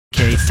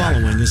The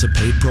following is a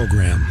paid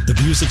program. The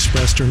views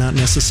expressed are not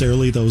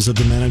necessarily those of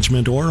the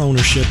management or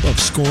ownership of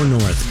Score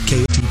North,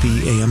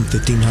 KTP AM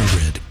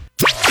 1500.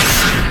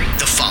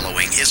 The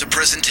following is a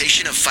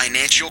presentation of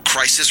Financial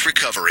Crisis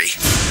Recovery.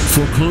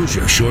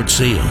 Foreclosure, short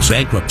sales,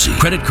 bankruptcy,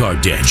 credit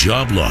card debt,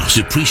 job loss,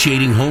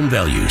 depreciating home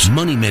values,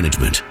 money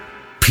management.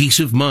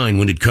 Peace of mind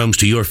when it comes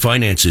to your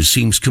finances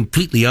seems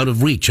completely out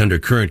of reach under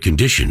current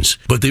conditions,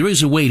 but there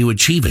is a way to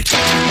achieve it.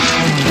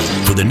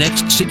 For the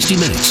next 60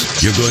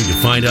 minutes, you're going to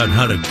find out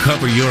how to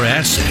cover your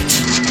assets.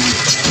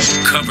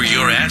 Cover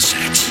your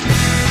assets.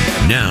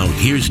 Now,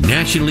 here's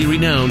nationally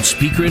renowned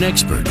speaker and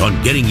expert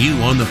on getting you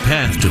on the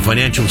path to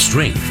financial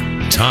strength,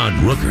 Todd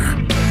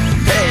Rooker.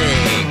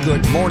 Hey,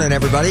 good morning,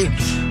 everybody.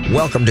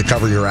 Welcome to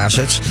Cover Your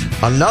Assets.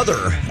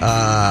 Another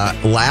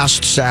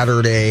last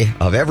Saturday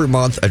of every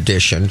month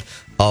edition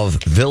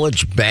of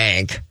Village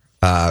Bank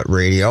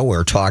Radio.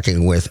 We're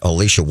talking with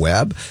Aleesha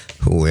Webb,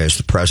 who is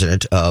the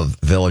president of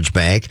Village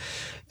Bank.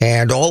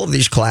 And all of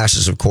these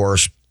classes, of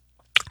course,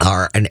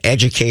 are an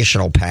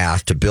educational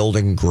path to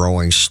building,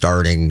 growing,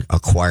 starting,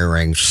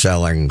 acquiring,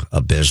 selling a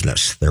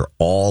business. They're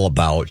all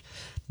about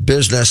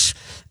business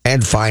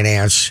and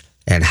finance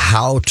and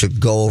how to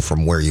go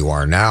from where you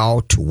are now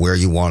to where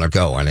you want to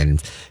go. And in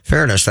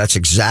fairness, that's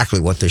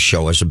exactly what this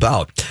show is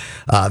about.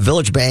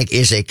 Village Bank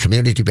is a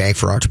community bank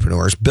for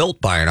entrepreneurs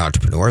built by an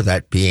entrepreneur,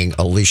 that being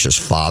Aleesha's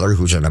father,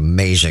 who's an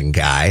amazing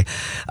guy.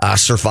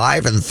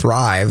 Survive and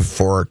thrive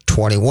for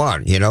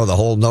 21. You know, the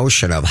whole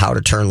notion of how to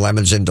turn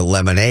lemons into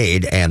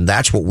lemonade. And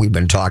that's what we've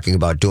been talking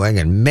about doing.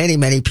 And many,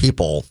 many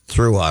people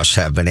through us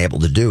have been able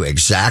to do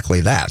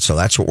exactly that. So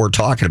that's what we're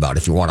talking about.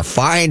 If you want to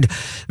find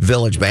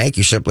Village Bank,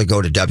 you simply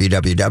go to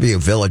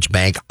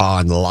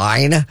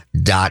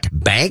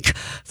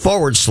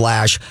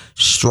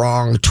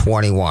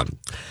www.villagebankonline.bank/strong21.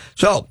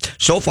 So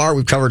far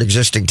we've covered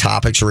existing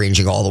topics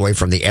ranging all the way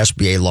from the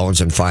SBA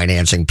loans and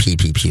financing,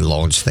 PPP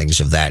loans, things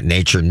of that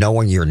nature,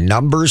 knowing your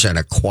numbers and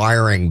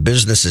acquiring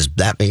businesses.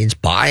 That means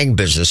buying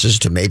businesses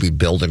to maybe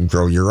build and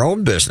grow your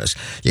own business.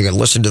 You can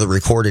listen to the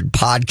recorded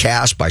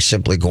podcast by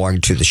simply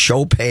going to the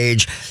show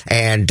page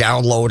and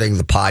downloading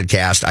the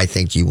podcast. I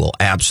think you will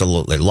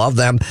absolutely love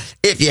them.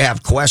 If you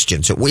have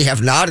questions that we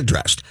have not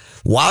addressed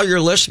while you're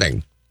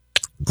listening,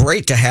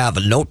 great to have a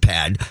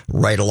notepad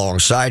right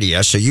alongside of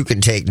you so you can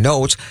take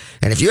notes.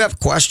 And if you have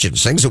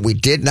questions, things that we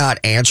did not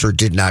answer,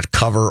 did not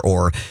cover,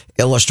 or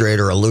illustrate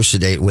or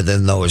elucidate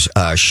within those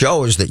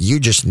shows that you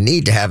just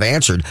need to have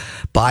answered,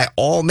 by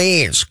all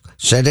means,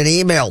 send an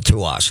email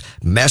to us,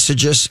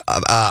 message us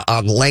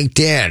on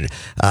LinkedIn,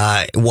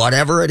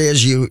 whatever it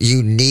is you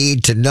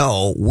need to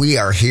know, we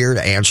are here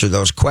to answer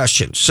those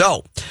questions.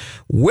 So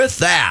with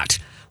that,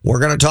 we're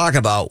going to talk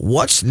about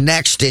what's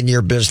next in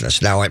your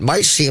business. Now, it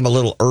might seem a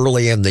little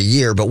early in the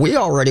year, but we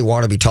already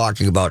want to be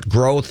talking about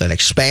growth and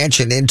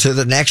expansion into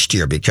the next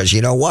year, because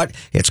you know what?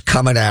 It's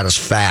coming at us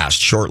fast.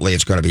 Shortly,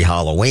 it's going to be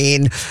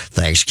Halloween,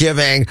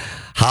 Thanksgiving,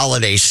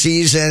 holiday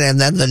season, and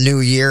then the new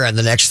year. And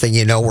the next thing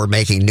you know, we're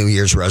making New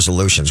Year's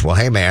resolutions. Well,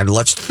 hey, man,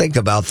 let's think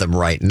about them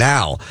right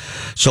now.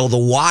 So the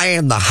why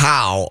and the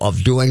how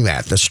of doing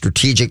that, the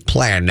strategic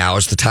plan. Now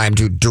is the time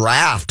to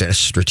draft a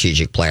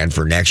strategic plan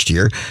for next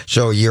year,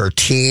 so your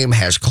team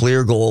has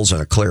clear goals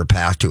and a clear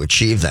path to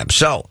achieve them.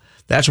 So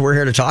that's what we're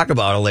here to talk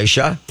about,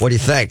 Aleesha. What do you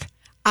think?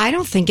 I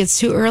don't think it's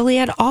too early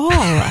at all,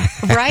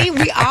 right?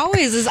 We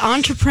always, as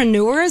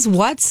entrepreneurs,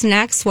 what's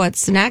next,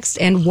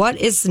 and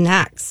what is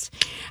next?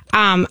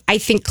 I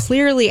think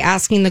clearly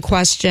asking the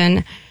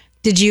question,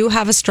 did you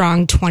have a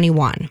strong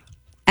 21?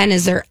 And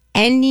is there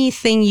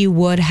anything you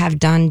would have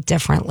done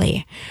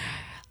differently?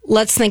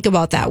 Let's think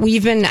about that.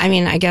 We've been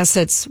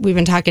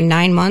talking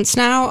 9 months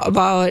now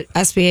about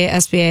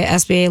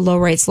SBA, low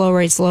rates,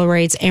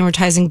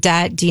 amortizing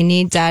debt. Do you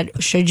need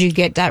debt? Should you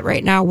get debt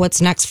right now?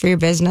 What's next for your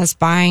business?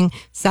 Buying,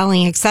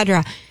 selling,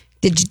 etc.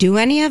 Did you do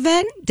any of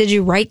it? Did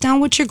you write down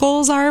what your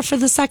goals are for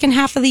the second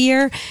half of the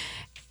year?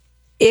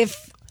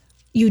 If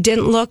you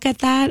didn't look at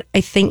that,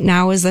 I think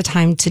now is the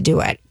time to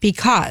do it,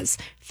 because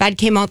Fed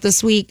came out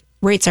this week.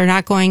 Rates are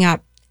not going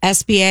up.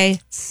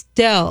 SBA,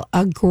 still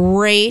a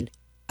great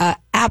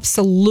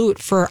absolute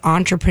for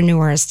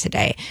entrepreneurs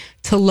today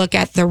to look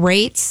at the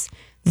rates,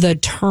 the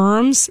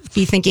terms,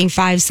 be thinking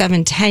 5,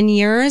 7, 10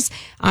 years.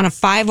 On a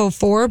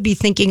 504, be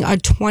thinking a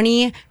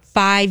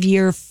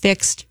 25-year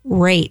fixed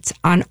rate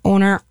on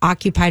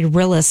owner-occupied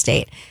real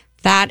estate.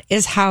 That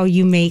is how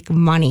you make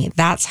money.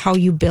 That's how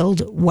you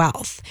build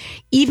wealth.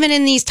 Even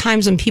in these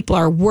times when people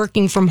are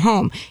working from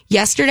home.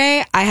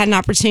 Yesterday, I had an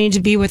opportunity to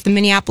be with the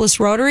Minneapolis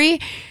Rotary.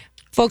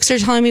 Folks are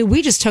telling me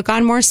we just took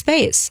on more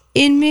space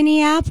in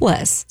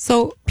Minneapolis.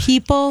 So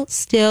people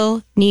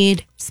still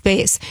need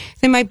space.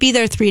 They might be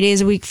there 3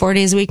 days a week, 4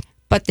 days a week,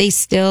 but they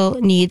still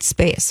need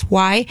space.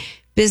 Why?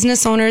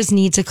 Business owners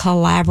need to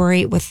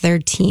collaborate with their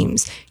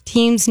teams.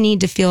 Teams need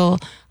to feel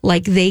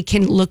like they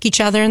can look each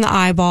other in the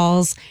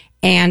eyeballs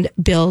and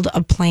build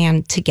a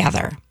plan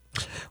together.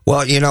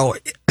 Well, you know,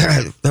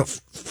 the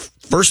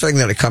first thing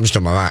that comes to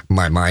my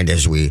mind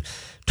as we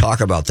talk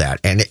about that.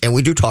 And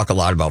we do talk a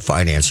lot about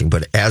financing,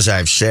 but as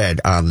I've said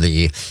on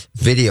the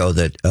video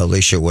that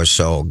Aleesha was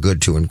so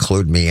good to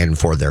include me in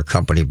for their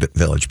company,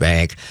 Village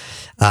Bank,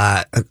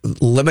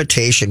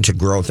 limitation to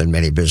growth in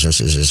many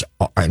businesses is,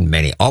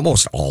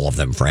 almost all of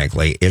them,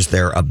 frankly, is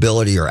their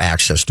ability or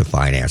access to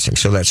financing.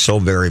 So that's so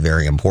very,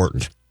 very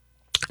important.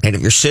 And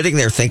if you're sitting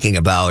there thinking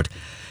about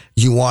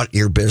you want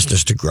your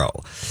business to grow,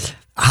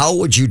 how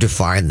would you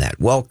define that?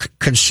 Well,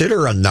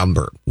 consider a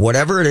number.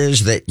 Whatever it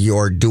is that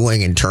you're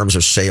doing in terms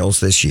of sales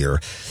this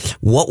year,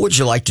 what would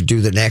you like to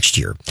do the next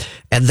year?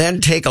 And then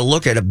take a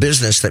look at a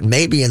business that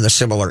may be in the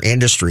similar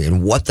industry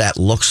and what that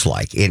looks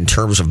like in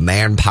terms of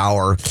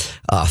manpower,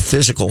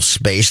 physical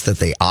space that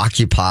they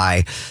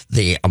occupy,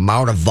 the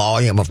amount of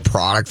volume of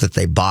product that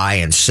they buy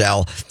and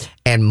sell,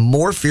 and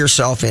morph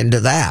yourself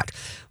into that.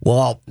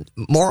 Well,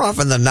 more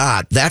often than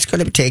not, that's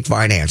going to take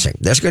financing.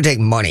 That's going to take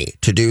money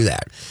to do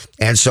that.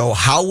 And so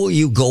how will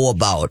you go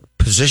about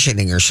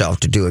positioning yourself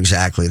to do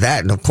exactly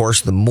that? And of course,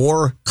 the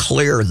more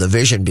clear the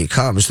vision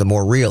becomes, the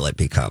more real it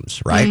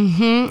becomes, right?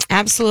 Mm-hmm.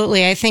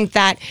 Absolutely. I think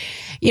that,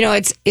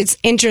 it's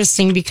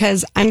interesting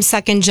because I'm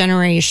second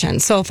generation.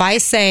 So if I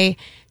say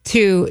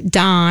to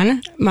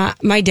Don,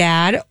 my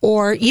dad,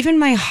 or even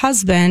my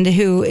husband,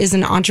 who is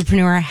an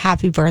entrepreneur,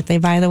 happy birthday,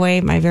 by the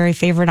way, my very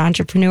favorite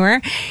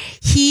entrepreneur,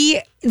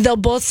 they'll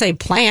both say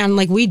plan,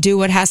 like we do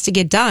what has to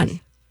get done.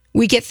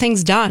 We get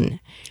things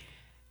done.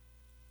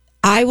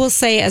 I will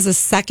say as a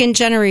second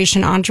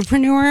generation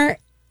entrepreneur,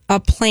 a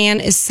plan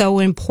is so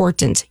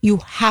important. You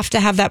have to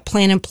have that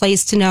plan in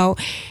place to know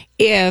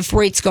if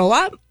rates go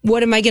up,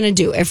 what am I going to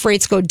do? If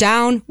rates go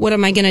down, what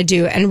am I going to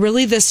do? And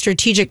really the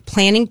strategic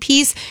planning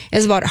piece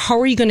is about how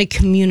are you going to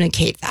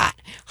communicate that?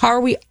 How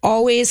are we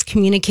always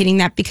communicating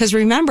that? Because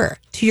remember,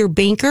 to your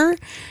banker,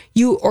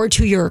 or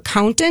to your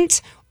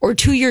accountant, or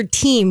to your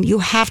team, you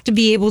have to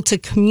be able to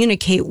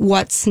communicate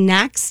what's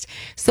next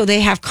so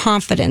they have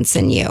confidence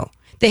in you.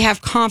 They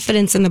have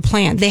confidence in the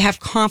plan. They have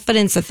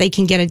confidence that they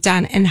can get it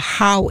done and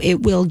how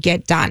it will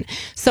get done.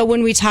 So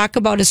when we talk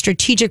about a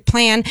strategic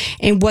plan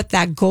and what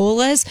that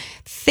goal is,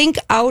 think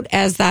out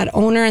as that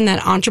owner and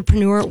that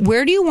entrepreneur.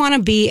 Where do you want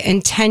to be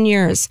in 10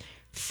 years,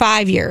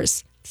 5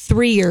 years,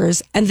 3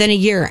 years, and then a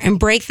year, and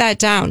break that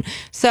down.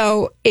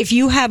 So if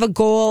you have a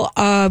goal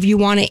of you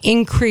want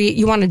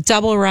to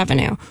double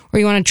revenue or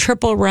you want to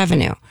triple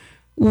revenue,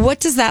 what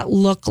does that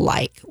look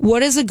like?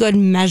 What is a good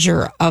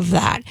measure of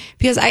that?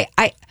 Because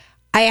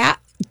I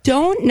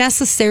don't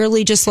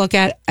necessarily just look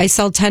at, I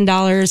sell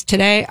 $10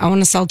 today, I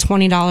want to sell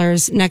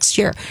 $20 next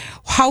year.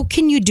 How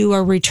can you do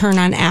a return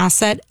on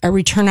asset, a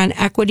return on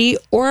equity,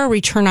 or a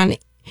return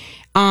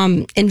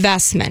on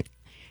investment?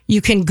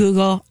 You can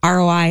Google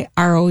ROI,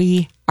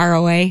 ROE,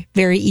 ROA,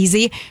 very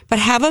easy, but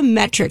have a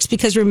metrics,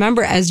 because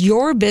remember, as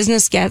your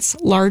business gets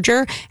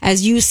larger,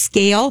 as you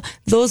scale,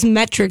 those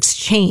metrics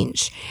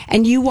change,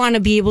 and you want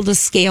to be able to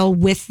scale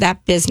with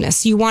that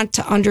business. You want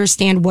to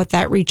understand what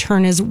that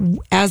return is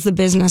as the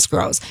business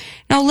grows.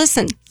 Now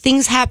listen,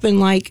 things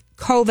happen like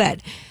COVID.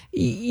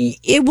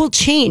 It will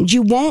change.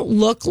 You won't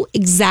look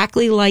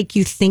exactly like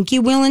you think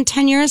you will in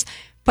 10 years,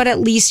 but at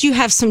least you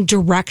have some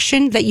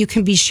direction that you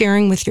can be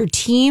sharing with your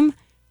team,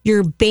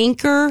 your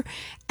banker,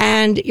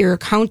 and your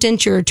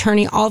accountant, your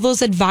attorney, all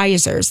those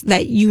advisors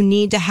that you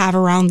need to have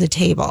around the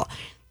table.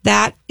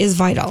 That is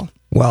vital.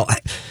 Well,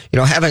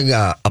 having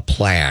a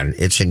plan,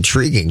 it's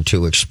intriguing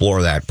to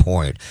explore that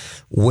point,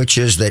 which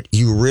is that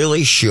you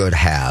really should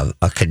have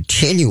a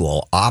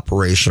continual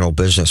operational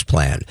business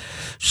plan.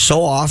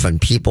 So often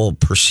people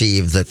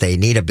perceive that they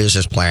need a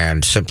business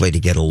plan simply to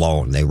get a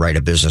loan. They write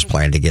a business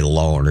plan to get a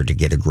loan or to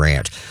get a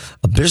grant.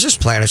 A business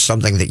plan is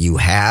something that you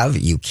have,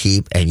 you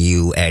keep, and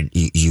you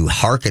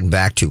hearken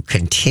back to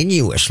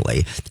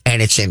continuously,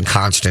 and it's in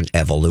constant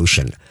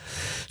evolution.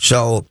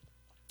 So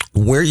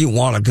where you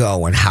want to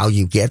go and how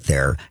you get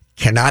there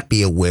cannot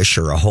be a wish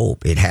or a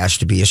hope. It has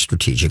to be a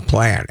strategic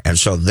plan. And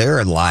so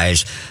therein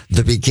lies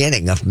the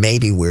beginning of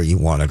maybe where you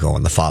want to go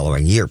in the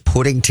following year,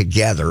 putting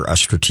together a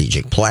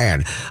strategic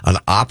plan, an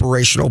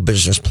operational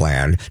business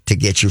plan to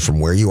get you from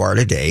where you are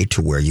today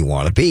to where you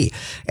want to be.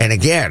 And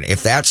again,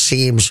 if that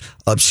seems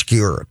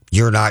obscure,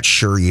 you're not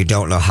sure, you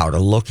don't know how to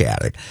look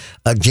at it,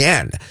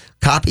 again,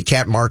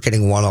 Copycat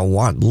Marketing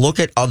 101. Look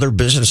at other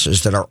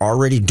businesses that are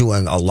already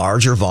doing a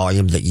larger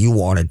volume that you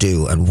want to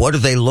do, and what do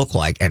they look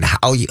like, and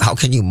how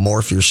can you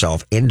morph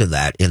yourself into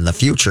that in the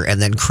future,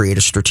 and then create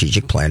a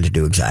strategic plan to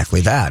do exactly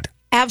that.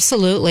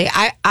 Absolutely.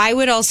 I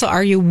would also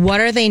argue,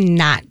 what are they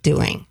not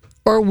doing?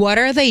 Or what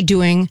are they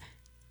doing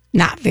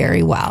not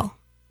very well?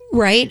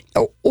 Right?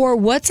 Or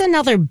what's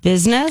another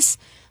business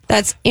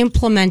that's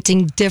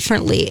implementing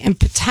differently, and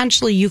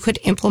potentially you could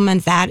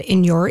implement that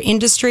in your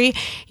industry.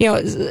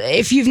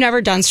 If you've never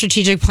done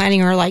strategic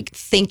planning or like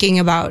thinking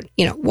about,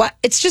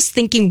 it's just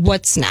thinking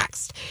what's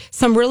next.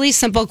 Some really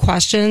simple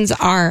questions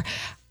are,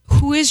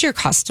 who is your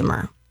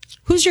customer?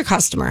 Who's your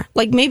customer?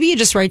 Like maybe you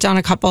just write down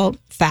a couple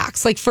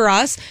facts. Like for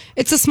us,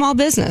 it's a small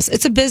business.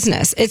 It's a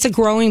business. It's a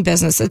growing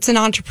business. It's an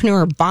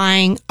entrepreneur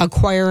buying,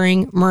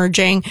 acquiring,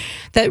 merging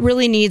that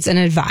really needs an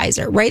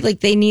advisor, right? Like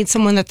they need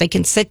someone that they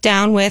can sit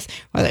down with,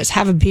 whether it's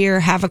have a beer,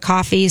 have a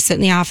coffee, sit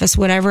in the office,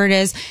 whatever it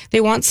is.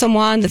 They want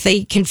someone that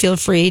they can feel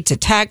free to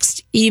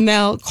text,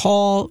 email,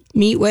 call,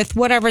 meet with,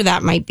 whatever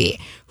that might be.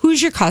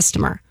 Who's your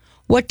customer?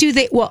 What do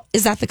they, well,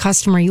 is that the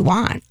customer you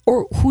want?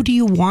 Or who do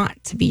you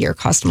want to be your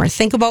customer?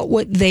 Think about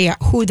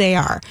who they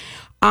are.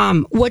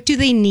 What do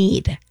they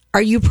need?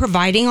 Are you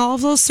providing all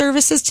of those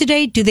services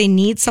today? Do they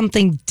need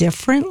something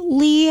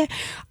differently?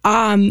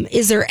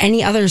 Is there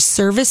any other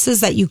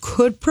services that you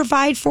could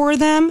provide for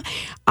them?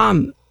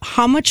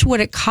 How much would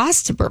it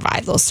cost to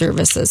provide those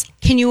services?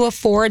 Can you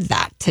afford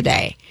that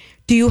today?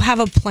 Do you have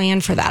a plan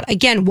for that?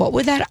 Again, what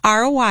would that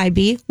ROI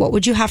be? What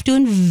would you have to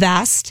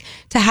invest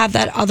to have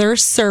that other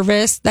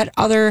service, that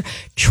other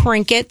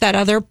trinket, that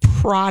other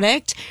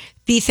product?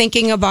 Be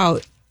thinking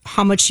about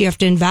how much you have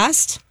to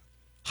invest,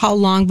 how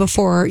long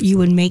before you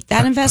would make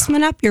that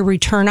investment up, your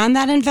return on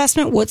that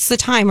investment. What's the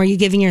time? Are you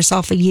giving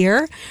yourself a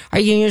year? Are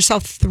you giving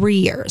yourself 3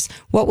 years?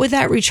 What would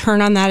that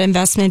return on that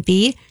investment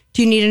be?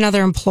 Do you need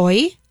another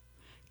employee?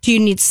 Do you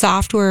need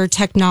software or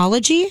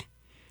technology?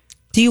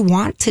 Do you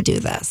want to do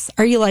this?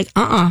 Are you like,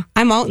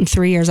 I'm out in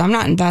 3 years. I'm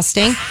not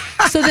investing.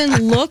 So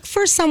then look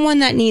for someone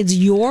that needs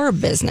your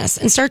business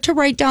and start to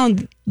write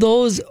down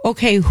those,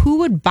 okay, who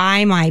would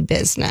buy my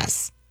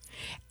business?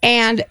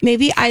 And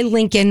maybe I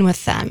link in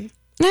with them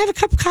and I have a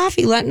cup of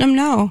coffee letting them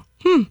know,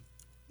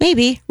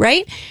 maybe,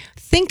 right?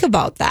 Think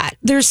about that.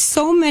 There's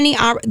so many,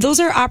 those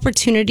are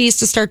opportunities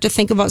to start to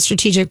think about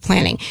strategic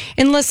planning.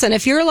 And listen,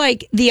 if you're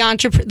like the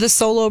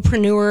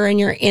solopreneur and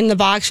you're in the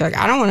box, you're like,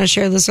 I don't want to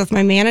share this with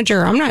my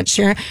manager. I'm not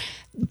sure.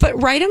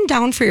 But write them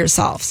down for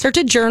yourself. Start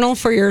to journal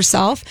for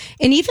yourself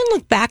and even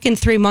look back in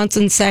 3 months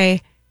and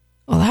say,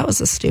 well, that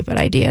was a stupid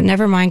idea.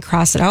 Never mind,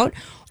 cross it out.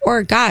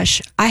 Or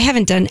gosh, I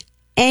haven't done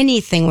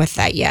anything with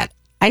that yet.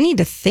 I need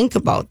to think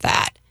about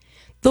that.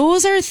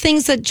 Those are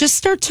things that just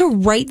start to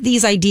write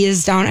these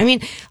ideas down. I mean,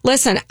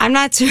 listen, I'm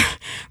not too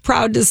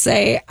proud to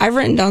say I've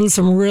written down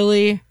some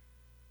really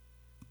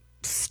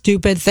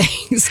stupid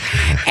things.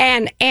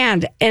 And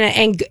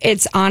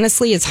it's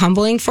honestly, it's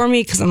humbling for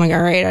me because I'm like,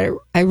 all right,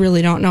 I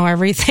really don't know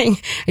everything.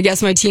 I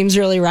guess my team's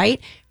really right.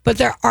 But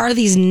there are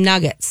these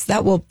nuggets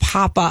that will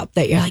pop up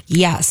that you're like,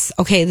 yes,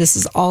 okay, this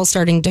is all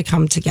starting to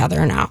come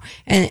together now.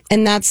 And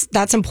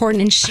that's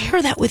important. And share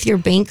that with your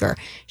banker.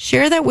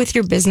 Share that with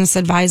your business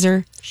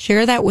advisor.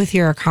 Share that with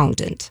your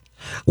accountant.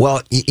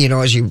 Well, you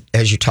know, as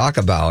you talk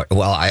about,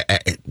 well, I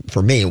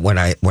for me, when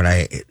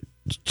I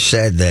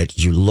said that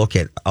you look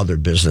at other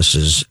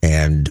businesses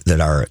and that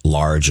are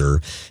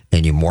larger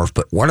and you morph,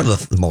 but one of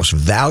the most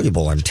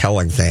valuable and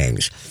telling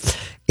things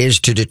is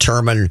to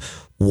determine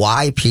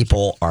why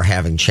people are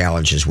having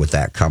challenges with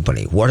that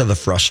company. What are the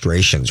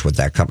frustrations with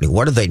that company?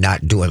 What are they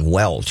not doing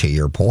well, to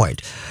your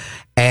point?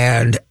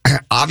 And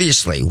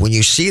obviously, when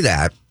you see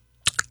that,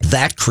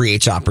 that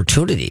creates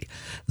opportunity.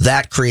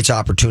 That creates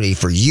opportunity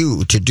for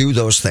you to do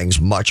those things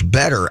much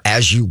better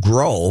as you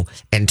grow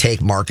and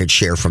take market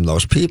share from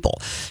those people.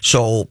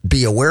 So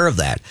be aware of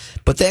that.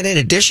 But then in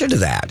addition to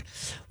that,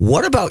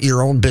 what about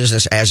your own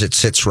business as it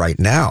sits right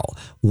now?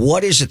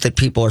 What is it that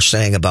people are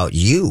saying about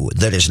you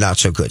that is not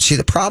so good? See,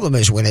 the problem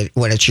is when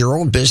it's your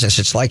own business,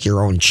 it's like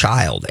your own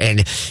child,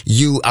 and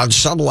you on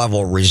some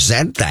level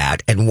resent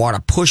that and want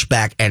to push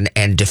back and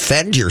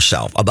defend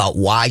yourself about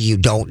why you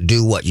don't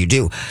do what you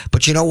do.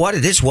 But you know what?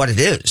 It is what it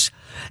is.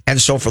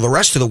 And so for the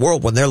rest of the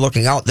world, when they're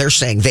looking out, they're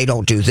saying they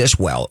don't do this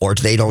well or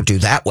they don't do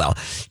that well.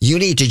 You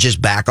need to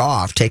just back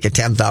off, take a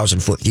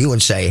 10,000-foot view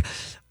and say,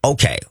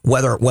 okay,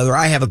 whether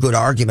I have a good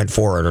argument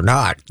for it or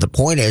not, the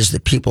point is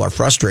that people are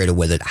frustrated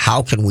with it.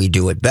 How can we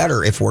do it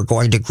better if we're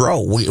going to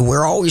grow?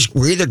 We're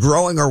either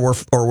growing or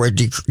we're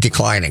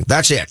declining.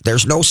 That's it.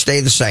 There's no stay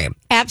the same.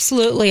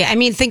 Absolutely. I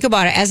mean, think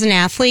about it. As an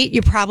athlete,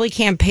 you probably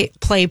can't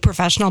play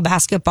professional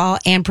basketball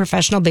and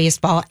professional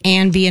baseball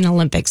and be an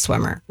Olympic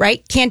swimmer,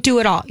 right? Can't do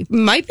it all. You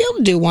might be able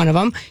to do one of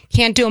them.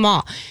 Can't do them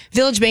all.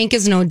 Village Bank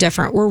is no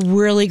different. We're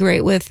really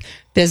great with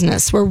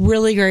business. We're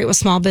really great with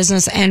small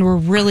business, and we're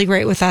really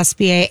great with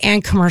SBA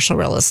and commercial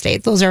real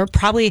estate. Those are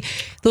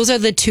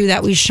the two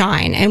that we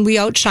shine, and we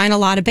outshine a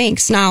lot of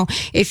banks. Now,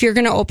 if you're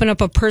going to open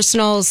up a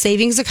personal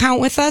savings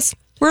account with us,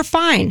 we're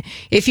fine.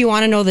 If you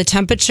want to know the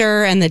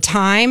temperature and the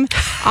time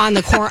on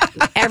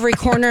the every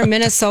corner of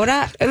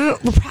Minnesota, we're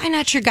probably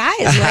not your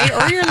guys, right?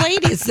 Or your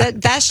ladies.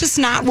 That's just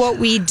not what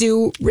we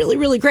do really,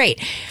 really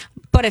great.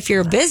 But if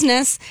you're a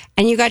business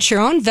and you got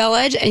your own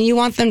village and you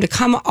want them to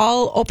come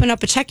all open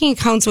up a checking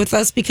accounts with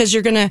us because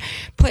you're going to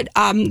put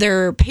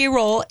their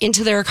payroll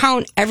into their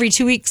account every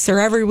 2 weeks or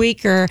every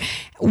week, or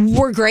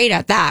we're great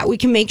at that. We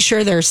can make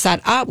sure they're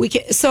set up.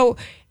 So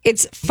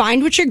it's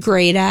find what you're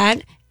great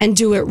at and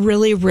do it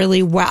really,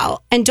 really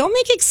well. And don't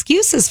make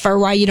excuses for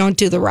why you don't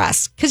do the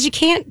rest, because you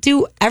can't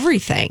do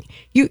everything.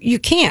 You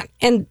can't.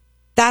 And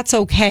that's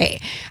okay.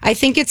 I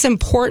think it's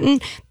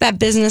important that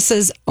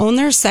businesses own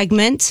their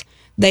segment.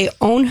 They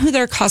own who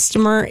their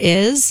customer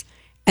is.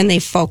 and they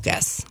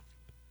focus.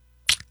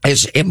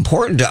 It's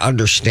important to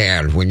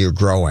understand when you're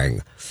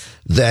growing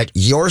that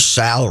your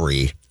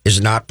salary is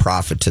not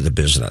profit to the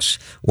business.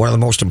 One of the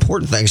most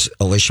important things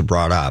Aleesha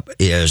brought up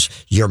is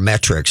your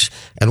metrics,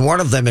 and one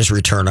of them is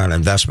return on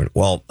investment.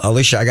 Well,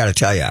 Aleesha, I got to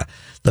tell you,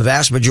 the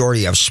vast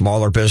majority of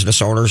smaller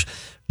business owners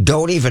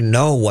don't even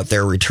know what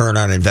their return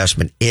on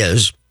investment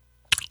is.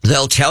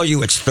 They'll tell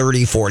you it's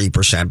 30,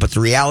 40%, but the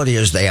reality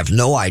is they have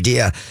no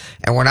idea.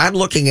 And when I'm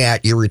looking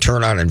at your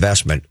return on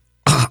investment,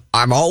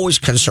 I'm always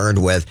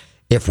concerned with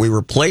if we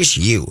replace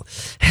you,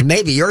 and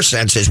maybe your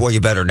sense is, well, you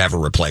better never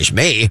replace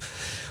me.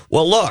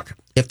 Well, look,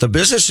 if the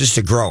business is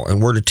to grow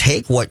and we're to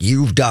take what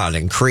you've done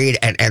and create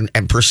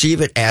and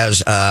perceive it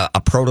as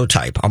a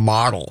prototype, a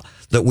model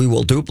that we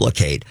will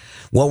duplicate,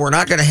 well, we're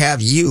not going to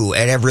have you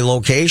at every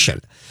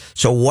location.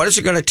 So what is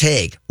it going to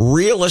take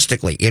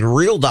realistically in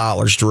real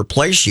dollars to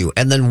replace you?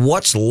 And then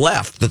what's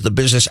left that the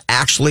business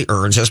actually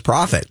earns as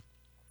profit?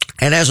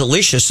 And as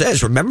Aleesha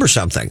says, remember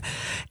something.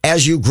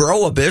 As you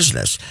grow a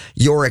business,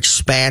 you're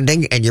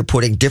expanding and you're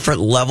putting different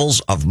levels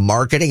of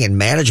marketing and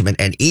management.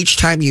 And each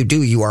time you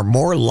do, you are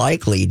more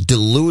likely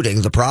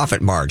diluting the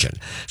profit margin.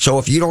 So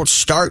if you don't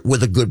start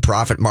with a good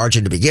profit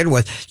margin to begin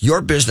with,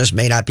 your business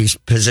may not be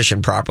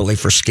positioned properly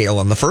for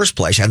scale in the first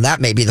place. And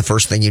that may be the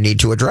first thing you need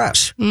to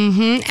address.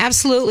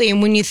 Absolutely.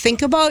 And when you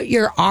think about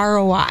your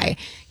ROI,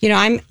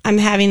 I'm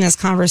having this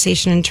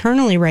conversation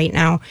internally right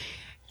now.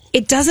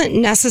 It doesn't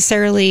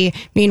necessarily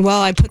mean,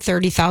 well, I put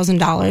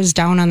 $30,000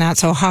 down on that.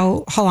 So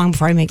how long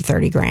before I make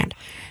 30 grand?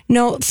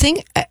 No,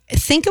 think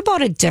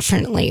about it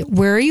differently.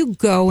 Where are you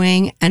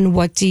going and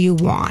what do you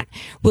want?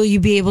 Will you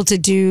be able to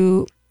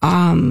do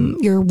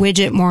your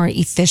widget more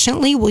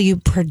efficiently? Will you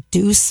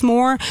produce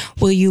more?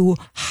 Will you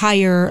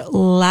hire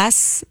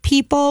less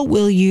people?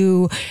 Will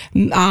you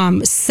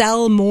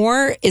sell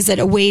more? Is it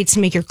a way to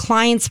make your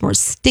clients more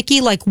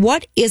sticky? Like,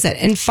 what is it?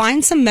 And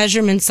find some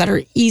measurements that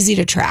are easy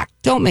to track.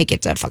 Don't make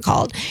it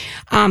difficult.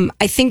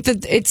 I think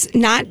that it's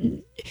not...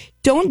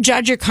 Don't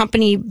judge your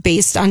company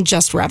based on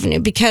just revenue,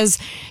 because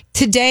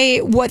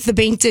today, what the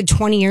bank did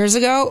 20 years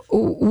ago,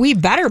 we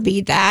better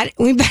beat that.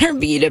 We better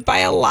beat it by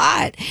a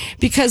lot,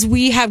 because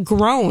we have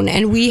grown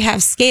and we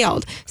have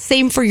scaled.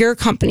 Same for your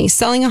company.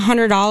 Selling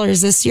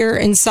 $100 this year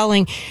and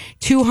selling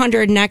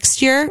 $200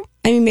 next year.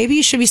 I mean, maybe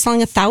you should be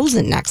selling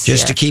 1,000 next year.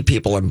 Just to keep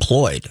people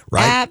employed,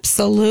 right?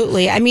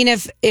 Absolutely. I mean,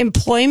 if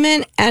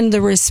employment and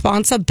the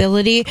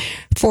responsibility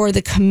for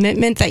the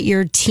commitment that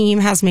your team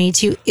has made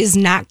to you is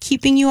not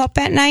keeping you up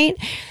at night,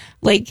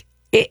 like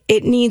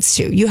it needs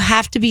to. You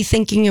have to be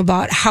thinking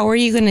about how are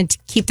you going to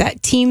keep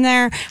that team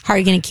there? How are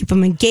you going to keep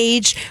them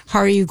engaged?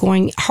 How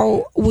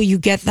will you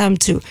get them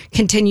to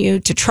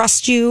continue to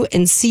trust you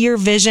and see your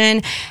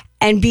vision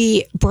and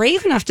be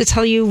brave enough to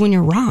tell you when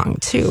you're wrong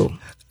too?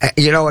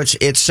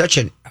 It's such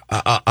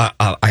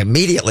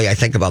immediately I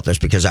think about this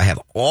because I have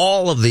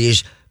all of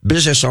these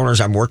business owners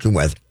I'm working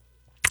with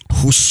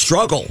who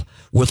struggle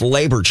with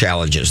labor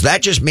challenges.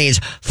 That just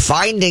means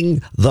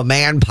finding the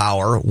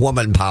manpower,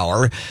 woman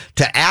power,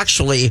 to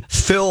actually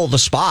fill the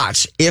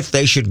spots if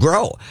they should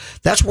grow.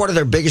 That's one of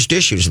their biggest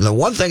issues. And the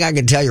one thing I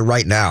can tell you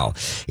right now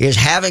is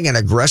having an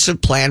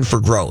aggressive plan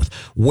for growth,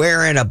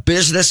 wherein a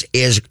business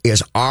is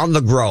on the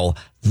grow.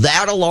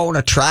 That alone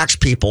attracts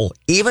people,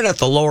 even at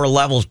the lower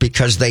levels,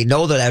 because they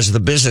know that as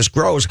the business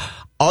grows,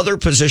 other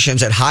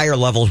positions at higher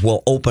levels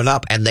will open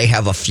up and they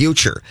have a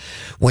future.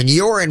 When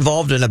you're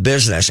involved in a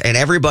business and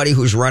everybody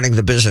who's running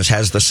the business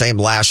has the same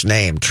last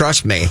name,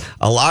 trust me,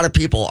 a lot of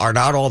people are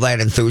not all that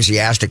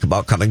enthusiastic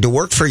about coming to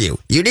work for you.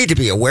 You need to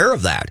be aware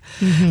of that.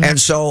 Mm-hmm. And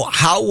so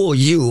how will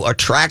you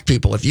attract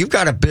people if you've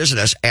got a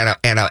business and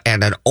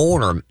an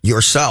owner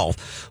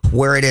yourself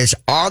where it is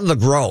on the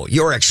grow?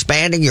 You're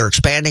expanding.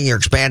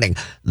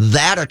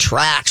 That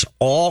attracts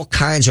all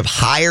kinds of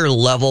higher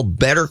level,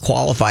 better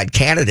qualified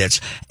candidates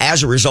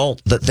as a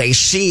result that they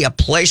see a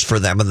place for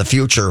them in the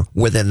future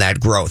within that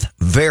growth.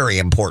 Very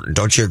important.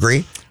 Don't you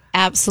agree?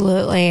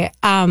 Absolutely.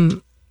 I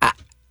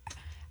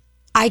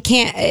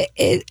can't,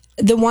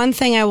 the one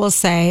thing I will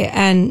say,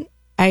 and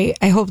I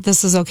hope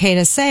this is okay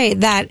to say,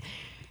 that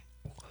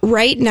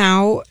right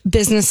now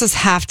businesses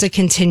have to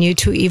continue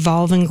to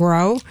evolve and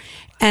grow.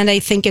 And I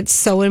think it's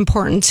so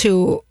important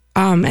to,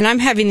 and I'm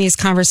having these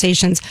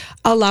conversations,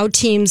 allow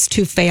teams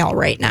to fail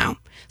right now.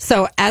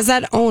 So as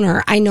that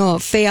owner, I know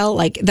fail,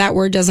 like that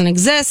word doesn't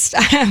exist.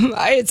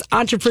 It's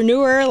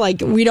entrepreneur, like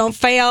we don't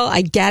fail.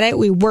 I get it.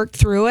 We work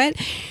through it.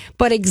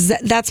 But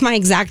that's my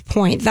exact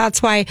point.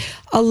 That's why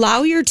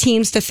allow your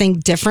teams to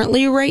think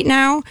differently right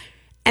now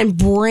and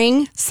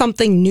bring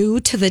something new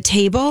to the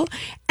table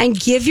and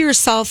give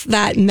yourself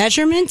that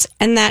measurement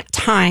and that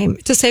time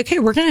to say, okay,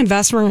 we're going to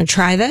invest. We're going to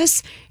try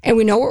this. And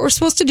we know what we're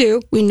supposed to do.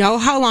 We know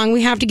how long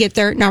we have to get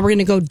there. Now we're going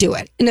to go do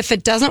it. And if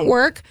it doesn't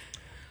work,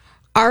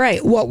 all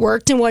right, what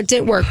worked and what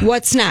didn't work?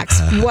 What's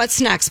next? What's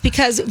next?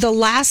 Because the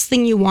last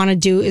thing you want to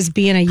do is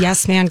be in a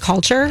yes man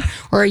culture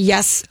or a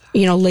yes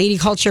lady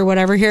culture,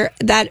 whatever here,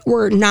 that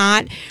we're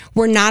not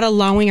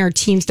allowing our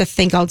teams to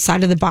think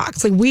outside of the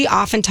box. Like we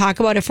often talk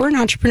about, if we're an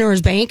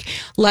entrepreneur's bank,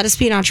 let us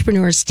be an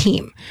entrepreneur's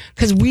team,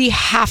 because we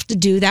have to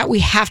do that. We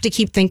have to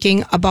keep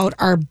thinking about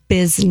our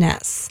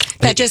business.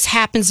 That just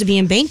happens to be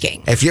in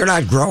banking. If you're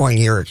not growing,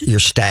 you're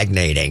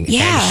stagnating.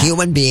 Yeah. And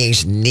human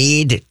beings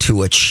need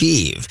to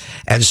achieve.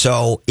 And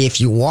so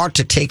if you want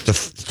to take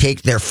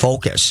their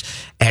focus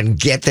and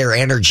get their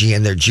energy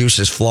and their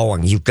juices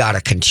flowing, you've got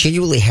to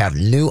continually have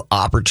new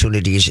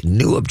opportunities,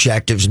 new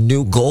objectives,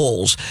 new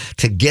goals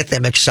to get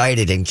them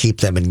excited and keep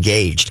them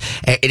engaged.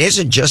 And it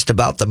isn't just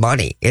about the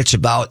money. It's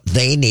about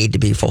they need to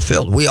be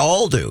fulfilled. We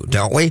all do,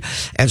 don't we?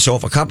 And so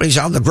if a company's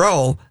on the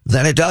grow,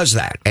 then it does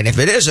that. And if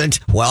it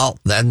isn't, well,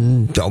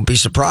 then don't be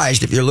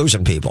surprised if you're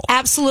losing people.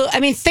 Absolutely. I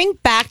mean,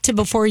 think back to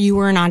before you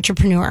were an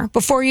entrepreneur,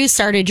 before you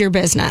started your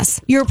business.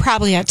 You're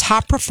probably a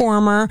top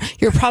performer.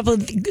 You're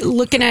probably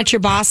looking at your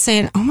boss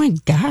saying, oh my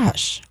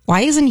gosh,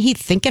 why isn't he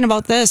thinking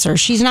about this? Or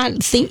she's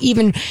not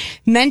even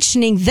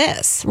mentioning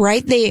this,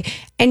 right?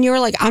 And you're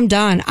like, I'm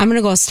done. I'm going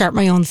to go start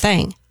my own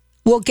thing.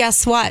 Well,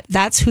 guess what?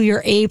 That's who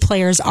your A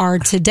players are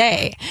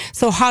today.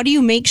 So how do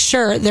you make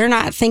sure they're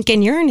not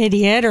thinking you're an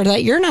idiot, or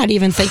that you're not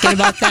even thinking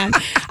about them?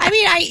 I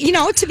mean,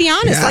 to be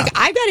honest, like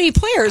I've got A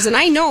players, and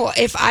I know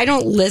if I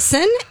don't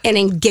listen and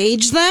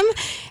engage them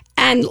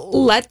and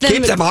let them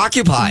keep them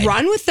occupied,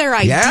 run with their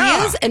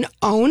ideas and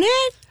own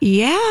it,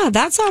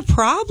 that's our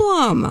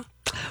problem.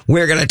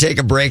 We're going to take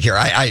a break here.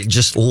 I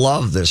just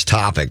love this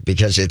topic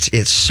because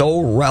it's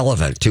so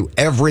relevant to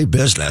every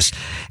business.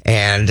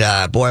 And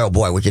boy, oh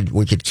boy, we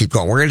could keep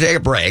going. We're going to take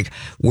a break.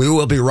 We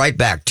will be right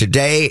back.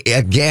 Today,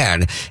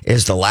 again,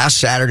 is the last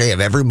Saturday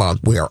of every month.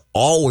 We are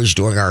always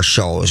doing our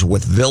shows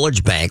with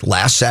Village Bank.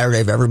 Last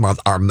Saturday of every month,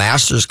 our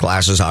master's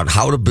classes on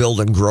how to build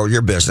and grow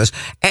your business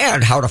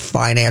and how to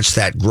finance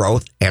that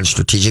growth and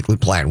strategically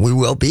plan. We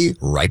will be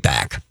right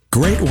back.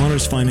 Great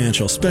Waters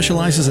Financial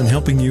specializes in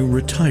helping you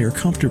retire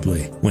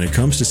comfortably. When it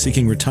comes to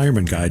seeking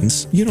retirement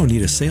guidance, you don't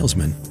need a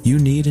salesman. You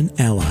need an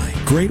ally.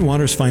 Great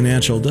Waters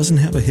Financial doesn't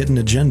have a hidden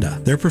agenda.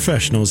 Their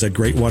professionals at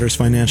Great Waters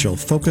Financial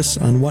focus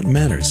on what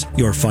matters,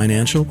 your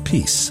financial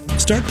peace.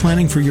 Start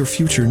planning for your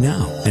future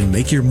now and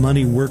make your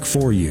money work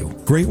for you.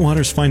 Great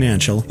Waters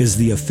Financial is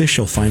the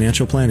official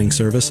financial planning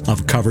service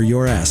of Cover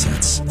Your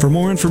Assets. For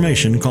more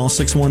information, call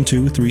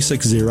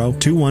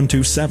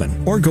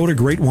 612-360-2127 or go to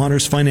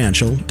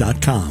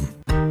greatwatersfinancial.com.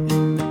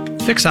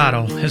 Fix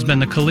Auto has been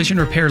the collision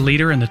repair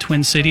leader in the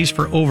Twin Cities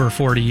for over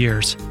 40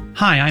 years.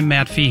 Hi, I'm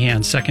Matt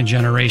Feehan,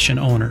 second-generation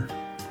owner.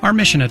 Our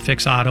mission at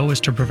Fix Auto is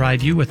to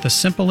provide you with the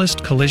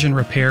simplest collision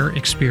repair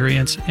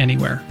experience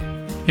anywhere.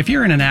 If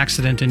you're in an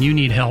accident and you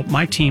need help,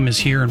 my team is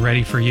here and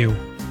ready for you.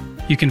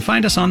 You can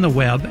find us on the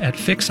web at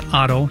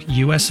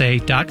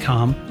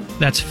fixautousa.com.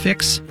 That's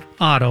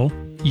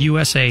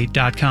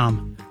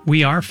fixautousa.com.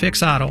 We are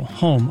Fix Auto,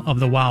 home of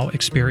the WOW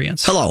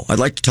experience. Hello, I'd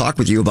like to talk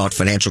with you about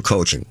financial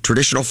coaching.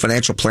 Traditional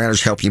financial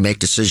planners help you make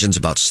decisions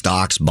about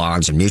stocks,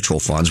 bonds, and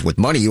mutual funds with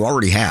money you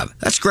already have.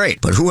 That's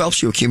great, but who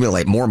helps you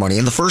accumulate more money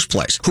in the first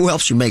place? Who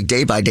helps you make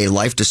day-by-day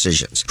life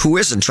decisions? Who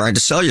isn't trying to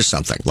sell you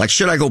something? Like,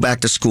 should I go back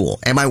to school?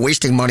 Am I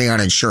wasting money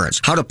on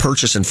insurance? How to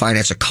purchase and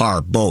finance a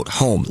car, boat,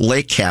 home,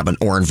 lake cabin,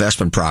 or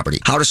investment property?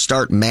 How to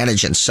start,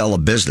 manage, and sell a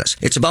business?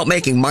 It's about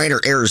making minor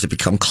errors that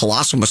become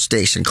colossal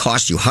mistakes and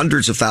cost you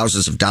hundreds of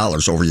thousands of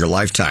dollars over your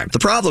lifetime. The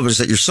problem is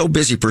that you're so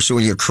busy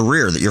pursuing your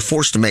career that you're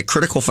forced to make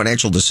critical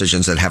financial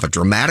decisions that have a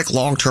dramatic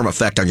long-term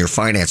effect on your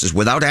finances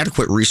without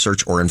adequate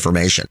research or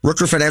information.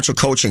 Rooker Financial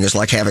Coaching is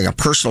like having a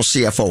personal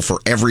CFO for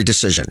every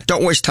decision.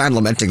 Don't waste time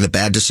lamenting the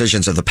bad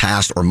decisions of the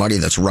past or money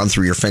that's run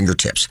through your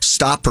fingertips.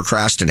 Stop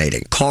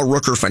procrastinating. Call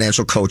Rooker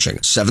Financial Coaching,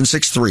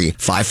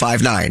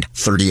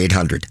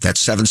 763-559-3800.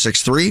 That's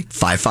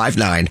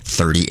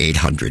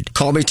 763-559-3800.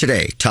 Call me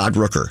today, Todd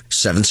Rooker,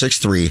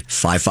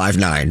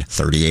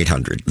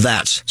 763-559-3800.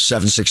 That's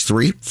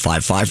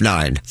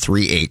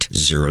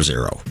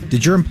 763-559-3800.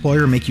 Did your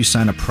employer make you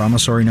sign a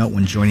promissory note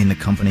when joining the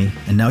company,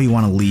 and now you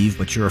want to leave,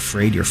 but you're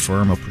afraid your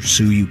firm will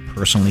pursue you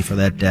personally for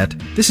that debt?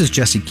 This is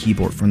Jesse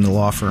Keyboard from the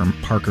law firm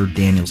Parker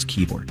Daniels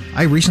Keyboard.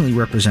 I recently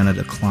represented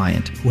a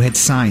client who had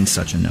signed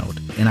such a note,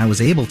 and I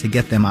was able to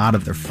get them out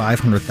of their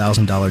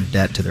 $500,000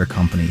 debt to their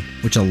company,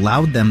 which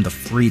allowed them the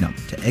freedom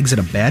to exit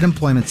a bad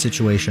employment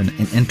situation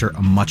and enter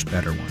a much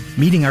better one.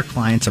 Meeting our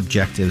clients'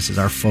 objectives is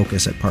our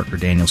focus at Parker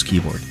Daniels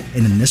Keyboard,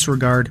 and in this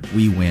regard,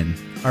 we win.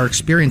 Our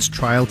experienced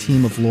trial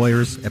team of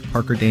lawyers at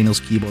Parker Daniels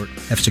Keyboard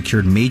have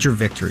secured major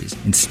victories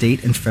in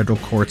state and federal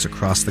courts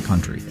across the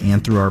country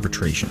and through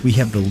arbitration. We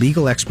have the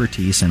legal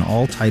expertise in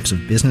all types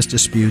of business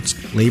disputes,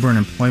 labor and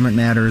employment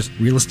matters,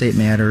 real estate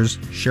matters,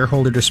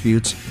 shareholder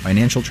disputes,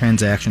 financial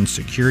transactions,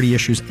 security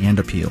issues, and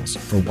appeals.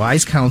 For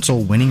wise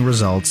counsel, winning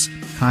results,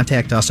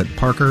 contact us at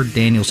Parker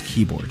Daniels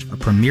Keyboard, a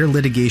premier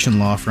litigation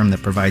law firm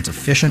that provides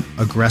efficient,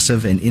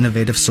 aggressive, and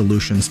innovative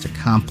solutions to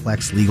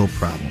complex legal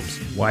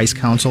problems. Wise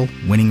counsel,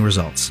 winning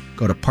results.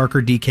 Go to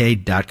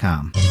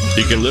parkerdk.com.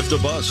 He can lift a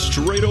bus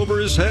straight over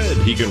his head.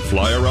 He can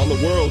fly around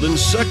the world in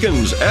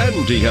seconds.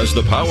 And he has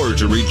the power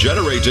to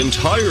regenerate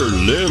entire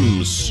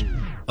limbs.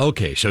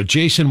 Okay, so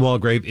Jason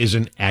Walgrave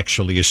isn't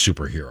actually a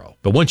superhero.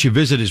 But once you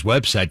visit his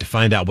website to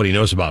find out what he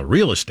knows about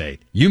real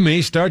estate, you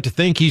may start to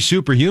think he's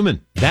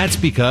superhuman. That's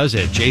because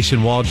at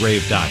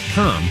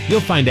jasonwalgrave.com,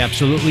 you'll find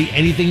absolutely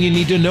anything you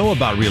need to know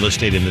about real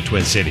estate in the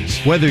Twin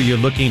Cities. Whether you're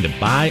looking to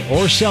buy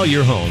or sell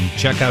your home,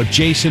 check out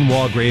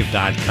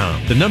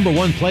jasonwalgrave.com, the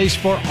 #1 place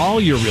for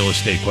all your real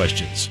estate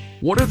questions.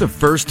 What are the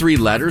first 3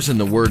 letters in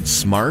the word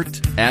SMART?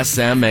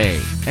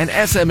 SMA. And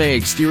SMA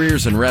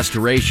Exteriors and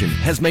Restoration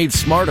has made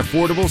smart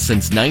affordable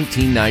since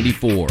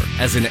 1994.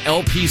 As an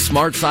LP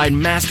SmartSide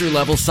Master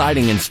Level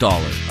Siding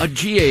Installer, a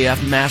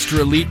GAF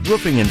Master Elite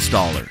Roofing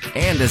Installer,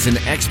 and as an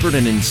expert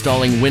in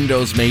installing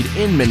windows made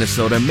in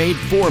Minnesota, made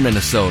for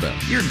Minnesota,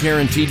 you're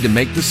guaranteed to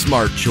make the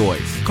smart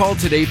choice. Call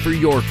today for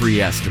your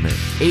free estimate.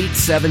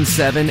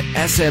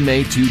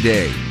 877-SMA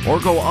today. Or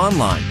go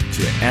online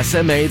to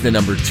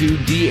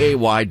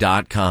SMA2DAY.com.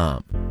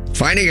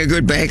 Finding a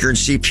good banker and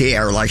CPA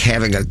are like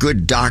having a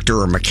good doctor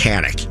or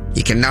mechanic.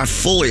 You cannot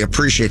fully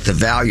appreciate the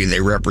value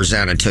they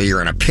represent until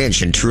you're in a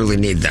pinch and truly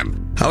need them.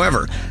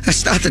 However,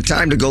 that's not the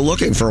time to go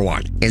looking for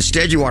one.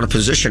 Instead, you want to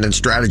position and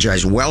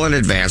strategize well in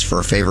advance for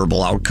a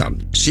favorable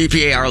outcome.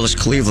 CPA Arliss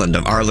Cleveland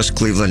of Arliss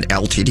Cleveland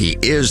LTD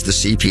is the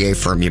CPA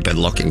firm you've been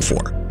looking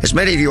for. As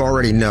many of you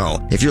already know,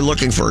 if you're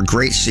looking for a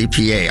great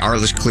CPA,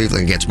 Arliss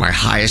Cleveland gets my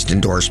highest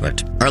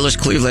endorsement. Arliss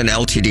Cleveland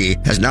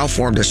LTD has now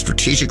formed a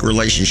strategic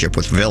relationship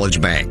with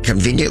Village Bank,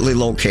 conveniently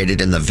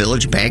located in the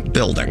Village Bank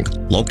building,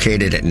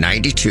 located at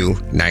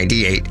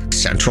 9298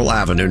 Central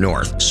Avenue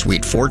North,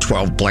 Suite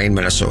 412, Blaine,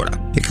 Minnesota.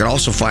 You can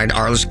also find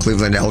Arliss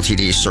Cleveland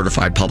LTD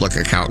certified public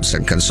accountants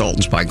and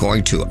consultants by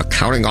going to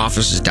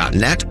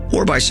accountingoffices.net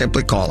or by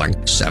simply calling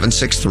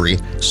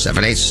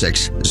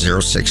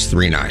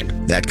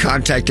 763-786-0639. That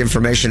contact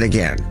information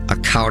again,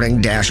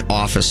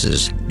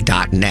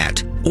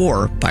 accounting-offices.net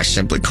or by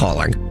simply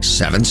calling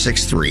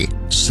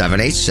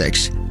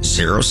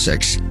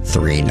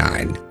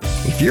 763-786-0639.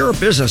 If you're a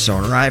business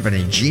owner, I have an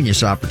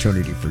ingenious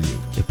opportunity for you.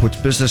 It puts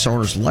business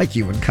owners like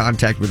you in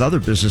contact with other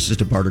businesses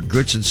to barter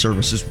goods and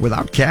services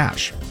without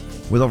cash.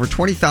 With over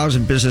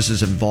 20,000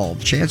 businesses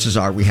involved, chances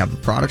are we have the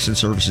products and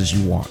services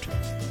you want.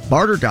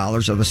 Barter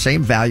dollars are the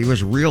same value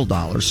as real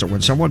dollars, so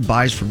when someone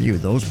buys from you,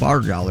 those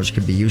barter dollars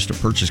can be used to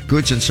purchase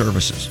goods and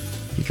services.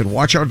 You can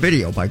watch our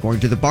video by going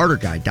to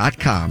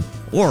thebarterguy.com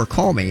or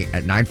call me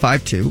at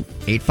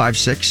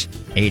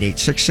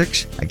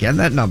 952-856-8866. Again,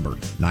 that number,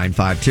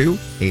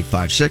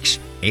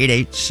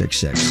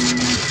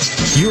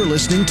 952-856-8866. You're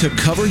listening to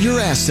Cover Your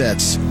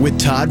Assets with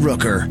Todd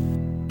Rooker.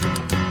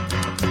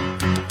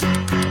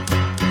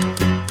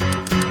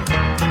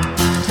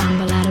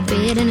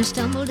 And I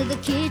stumble to the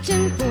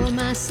kitchen, pour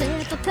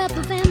myself a cup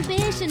of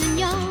ambition and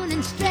yawn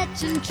and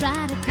stretch and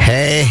try to...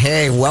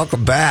 Hey,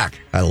 welcome back.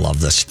 I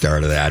love the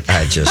start of that.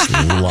 I just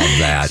love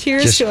that.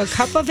 Cheers to a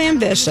cup of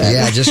ambition.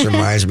 Yeah, it just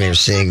reminds me of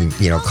seeing,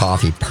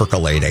 coffee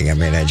percolating. I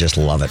mean, I just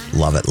love it.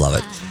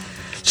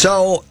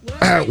 So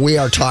we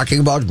are talking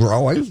about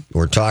growing.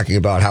 We're talking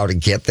about how to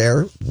get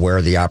there,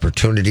 where the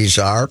opportunities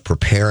are,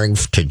 preparing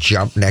to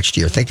jump next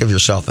year. Think of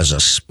yourself as a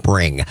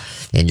spring,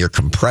 and you're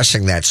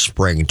compressing that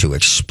spring to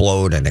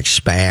explode and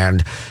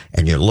expand,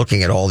 and you're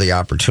looking at all the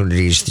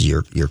opportunities.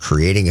 You're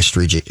creating a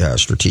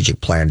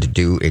strategic plan to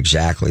do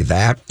exactly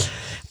that.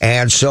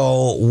 And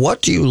so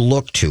what do you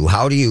look to?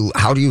 How do you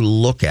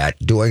look at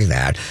doing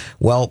that?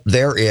 Well,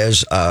 there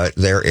is a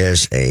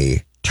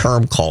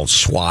term called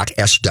SWOT,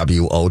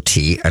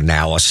 S-W-O-T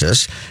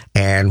analysis,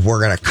 and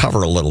we're going to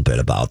cover a little bit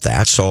about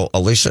that. So,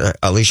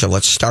 Aleesha,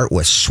 let's start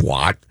with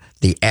SWOT.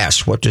 The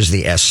S, what does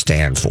the S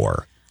stand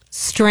for?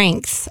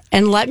 Strengths.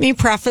 And let me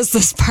preface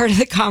this part of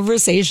the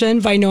conversation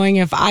by knowing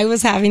if I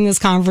was having this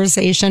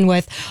conversation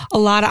with a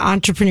lot of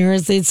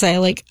entrepreneurs, they'd say,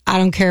 I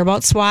don't care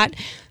about SWOT.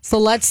 So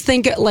let's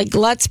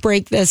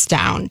break this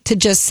down to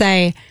just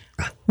say,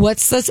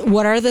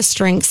 what are the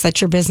strengths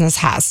that your business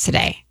has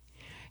today?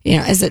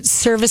 Is it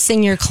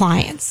servicing your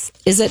clients?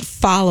 Is it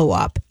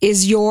follow-up?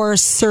 Is your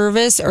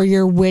service or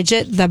your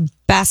widget the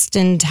best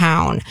in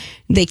town?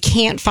 They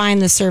can't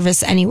find the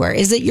service anywhere.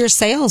 Is it your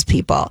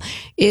salespeople?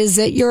 Is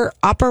it your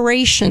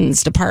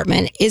operations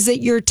department? Is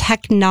it your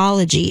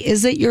technology?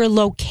 Is it your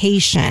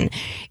location?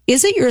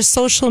 Is it your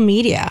social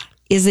media?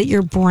 Is it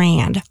your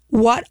brand?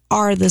 What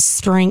are the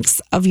strengths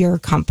of your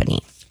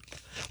company?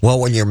 Well,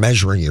 when you're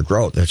measuring your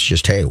growth, it's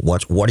just, hey,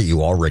 what are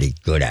you already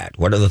good at?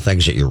 What are the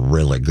things that you're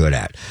really good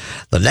at?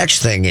 The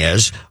next thing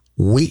is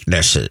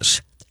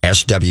weaknesses.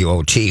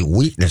 SWOT,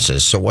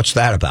 weaknesses. So what's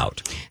that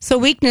about? So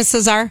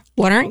weaknesses are,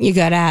 what aren't you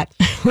good at,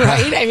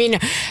 right? I mean,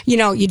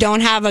 you don't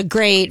have a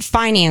great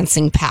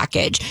financing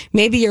package.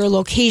 Maybe your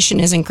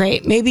location isn't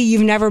great. Maybe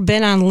you've never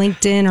been on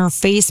LinkedIn or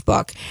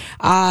Facebook.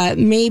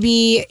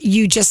 Maybe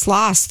you just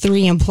lost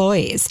 3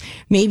 employees.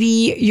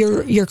 Maybe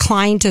your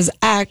client is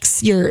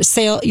X, your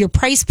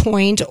price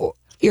point,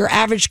 your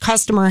average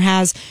customer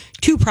has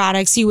 2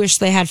 products. You wish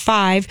they had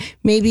 5.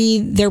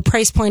 Maybe their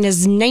price point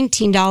is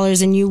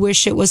 $19 and you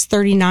wish it was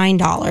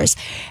 $39.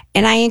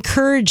 And I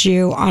encourage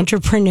you,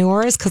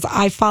 entrepreneurs, because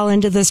I fall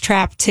into this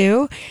trap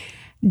too,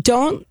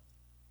 don't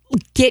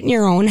get in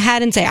your own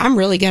head and say, I'm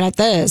really good at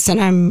this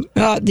and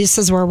this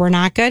is where we're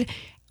not good.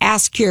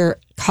 Ask your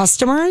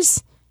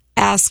customers,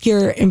 ask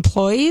your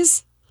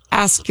employees,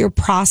 ask your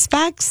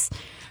prospects,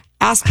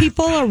 ask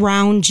people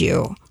around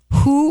you,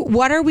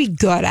 what are we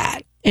good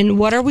at and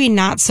what are we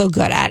not so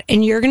good at?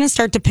 And you're going to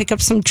start to pick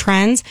up some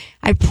trends.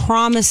 I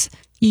promise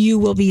you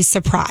will be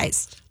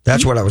surprised.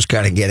 That's what I was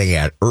kind of getting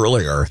at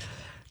earlier.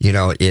 You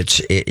know, when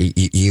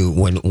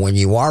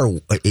you are,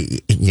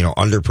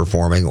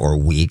 underperforming or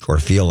weak or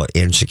feel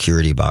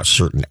insecurity about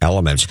certain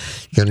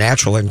elements, your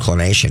natural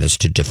inclination is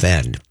to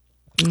defend.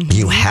 Mm-hmm.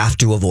 You have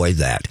to avoid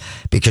that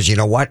because you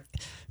know what?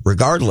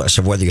 Regardless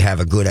of whether you have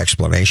a good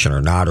explanation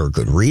or not or a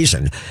good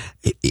reason,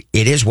 it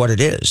is what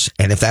it is.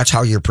 And if that's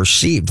how you're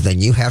perceived, then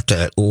you have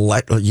to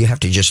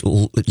just,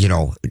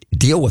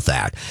 deal with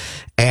that.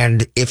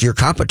 And if your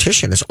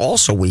competition is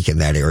also weak in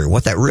that area,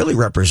 what that really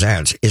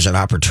represents is an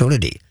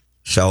opportunity.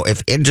 So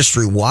if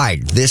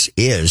industry-wide, this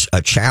is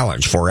a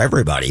challenge for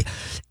everybody,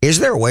 is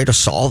there a way to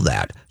solve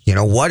that? You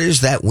know, what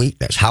is that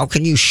weakness? How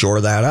can you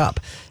shore that up?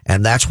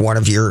 And that's one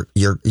of your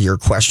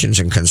questions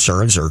and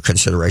concerns or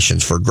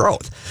considerations for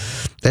growth.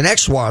 The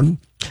next one,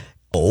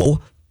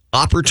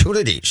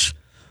 opportunities.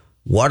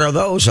 What are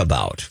those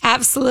about?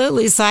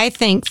 Absolutely. So I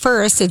think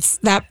first it's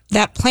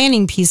that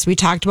planning piece we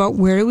talked about.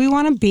 Where do we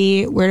want to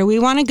be? Where do we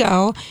want to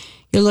go?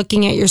 You're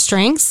looking at your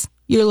strengths.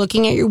 You're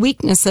looking at your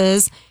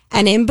weaknesses.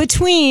 And in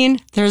between,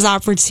 there's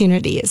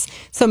opportunities.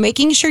 So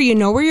making sure you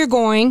know where you're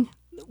going,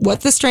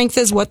 what the strength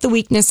is, what the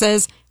weakness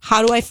is,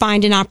 how do I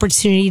find an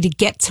opportunity to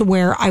get to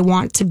where I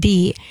want to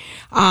be?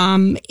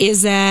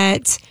 Is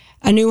that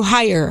a new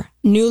hire,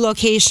 new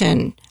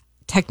location,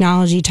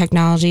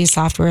 technology,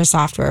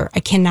 software? I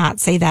cannot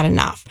say that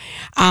enough.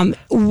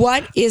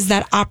 What is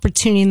that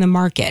opportunity in the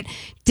market?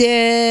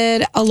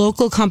 Did a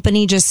local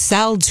company just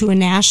sell to a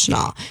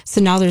national?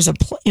 So now there's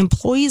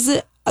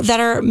employees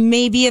that are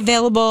maybe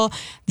available.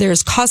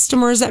 There's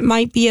customers that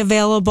might be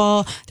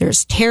available.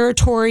 There's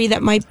territory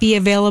that might be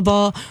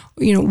available.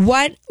 You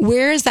know,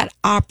 where is that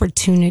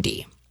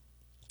opportunity?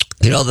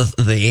 You know,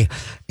 the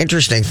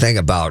interesting thing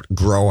about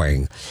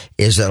growing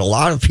is that a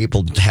lot of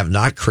people have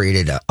not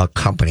created a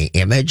company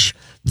image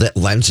that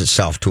lends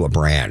itself to a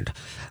brand.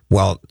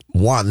 Well,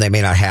 one, they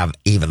may not have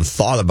even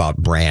thought about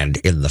brand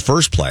in the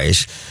first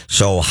place.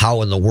 So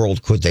how in the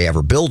world could they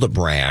ever build a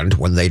brand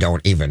when they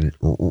don't even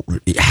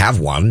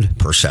have one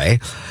per se?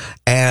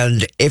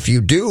 And if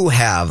you do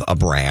have a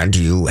brand,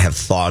 you have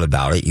thought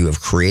about it. You have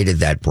created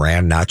that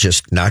brand, not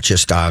just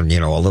on,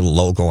 a little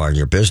logo on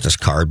your business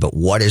card, but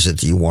what is it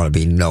that you want to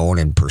be known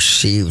and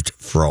perceived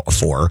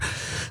for?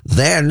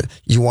 Then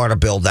you want to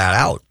build that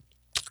out.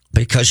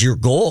 Because your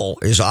goal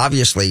is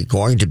obviously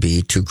going to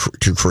be to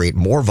create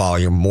more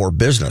volume, more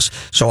business.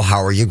 So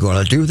how are you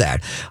going to do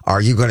that?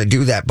 Are you going to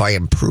do that by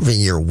improving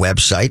your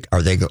website?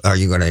 Are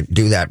you going to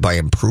do that by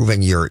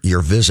improving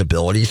your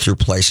visibility through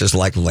places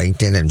like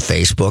LinkedIn and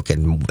Facebook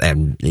and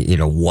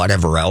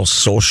whatever else,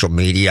 social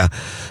media,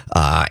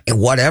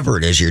 whatever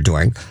it is you're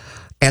doing?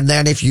 And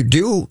then if you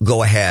do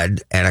go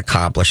ahead and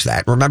accomplish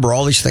that, remember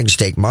all these things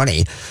take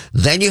money,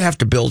 then you have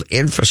to build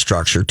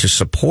infrastructure to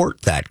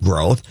support that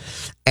growth.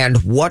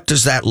 And what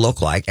does that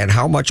look like? And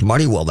how much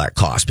money will that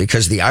cost?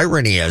 Because the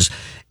irony is,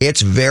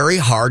 it's very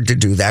hard to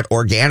do that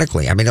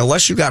organically. I mean,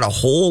 unless you got a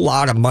whole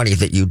lot of money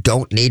that you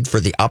don't need for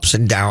the ups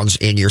and downs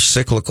in your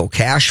cyclical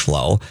cash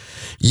flow,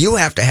 you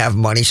have to have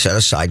money set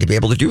aside to be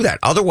able to do that.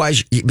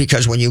 Otherwise,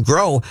 because when you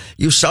grow,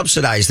 you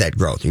subsidize that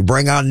growth. You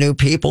bring on new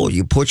people,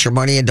 you put your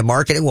money into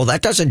marketing. Well,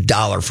 that doesn't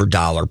dollar for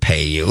dollar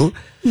pay you.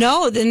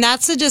 No, then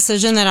that's a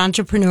decision that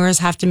entrepreneurs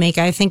have to make.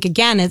 I think,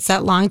 again, it's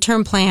that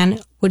long-term plan.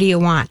 What do you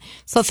want?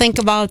 So think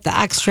about the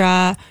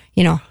extra,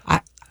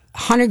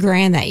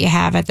 $100,000 that you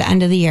have at the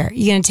end of the year.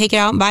 You going to take it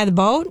out and buy the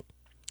boat?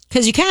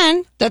 Because you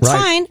can. That's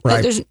fine.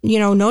 Right. There's,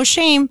 no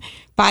shame.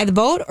 Buy the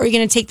boat, or you're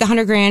going to take the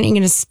 $100,000 and you're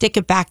going to stick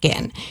it back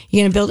in.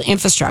 You're going to build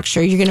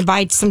infrastructure. You're going to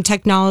buy some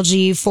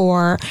technology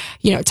for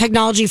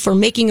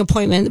making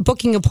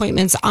booking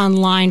appointments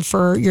online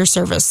for your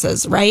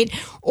services, right?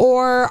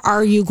 Or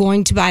are you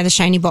going to buy the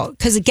shiny boat?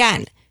 Because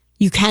again,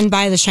 you can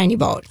buy the shiny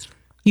boat.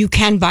 You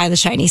can buy the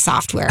shiny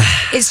software.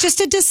 It's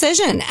just a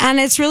decision. And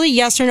it's really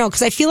yes or no.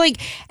 Because I feel like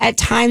at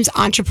times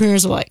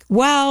entrepreneurs are like,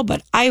 well,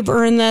 but I've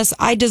earned this.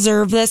 I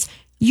deserve this.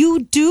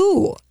 You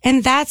do.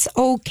 And that's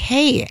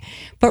okay.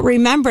 But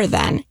remember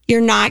then,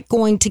 you're not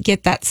going to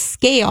get that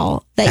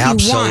scale that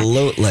you want.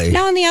 Absolutely.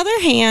 Now, on the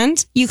other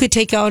hand, you could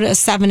take out a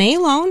 7A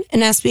loan, an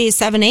SBA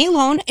 7A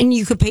loan, and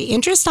you could pay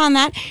interest on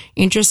that.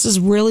 Interest is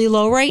really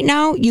low right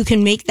now. You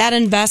can make that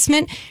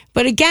investment.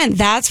 But again,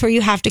 that's where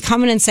you have to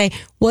come in and say,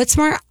 what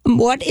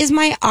is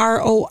my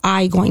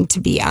ROI going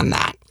to be on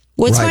that?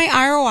 What's my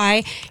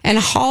ROI, and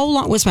how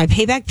long was my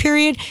payback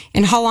period,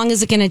 and how long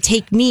is it going to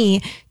take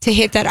me to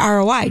hit that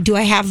ROI? Do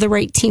I have the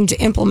right team to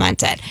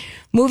implement it?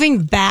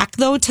 Moving back,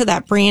 though, to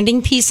that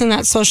branding piece and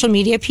that social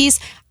media piece,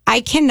 I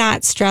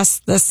cannot stress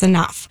this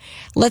enough.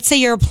 Let's say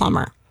you're a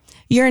plumber.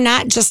 You're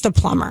not just a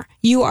plumber.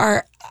 You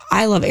are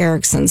I love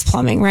Erickson's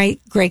Plumbing,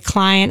 right? Great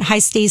client. Hi,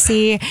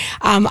 Stacy.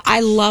 I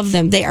love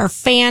them. They are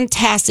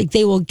fantastic.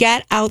 They will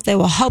get out. They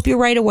will help you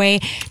right away.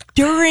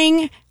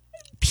 During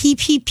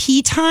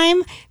PPP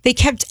time, they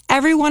kept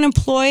everyone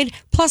employed.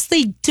 Plus,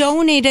 they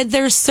donated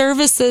their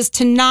services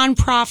to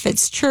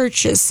nonprofits,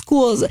 churches,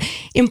 schools,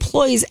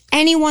 employees,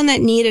 anyone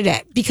that needed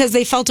it, because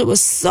they felt it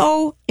was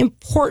so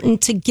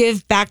important to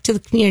give back to the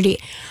community.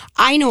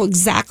 I know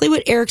exactly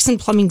what Erickson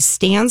Plumbing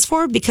stands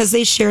for because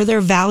they share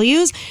their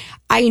values.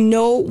 I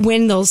know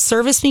when they'll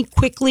service me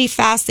quickly,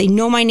 fast. They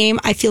know my name.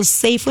 I feel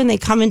safe when they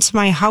come into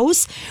my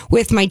house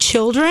with my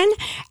children.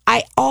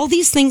 All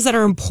these things that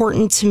are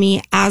important to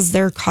me as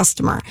their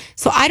customer.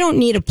 So I don't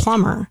need a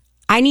plumber.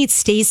 I need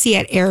Stacy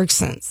at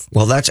Erickson's.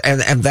 Well,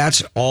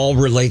 that's all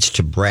relates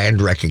to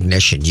brand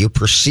recognition. You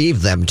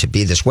perceive them to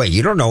be this way.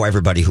 You don't know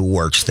everybody who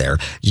works there.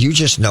 You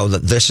just know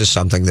that this is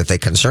something that they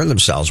concern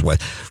themselves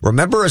with.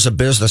 Remember, as a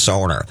business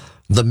owner,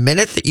 the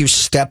minute that you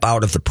step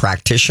out of the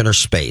practitioner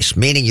space,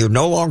 meaning you're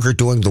no longer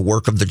doing the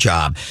work of the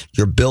job,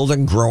 you're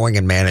building, growing,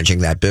 and managing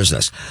that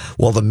business.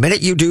 Well, the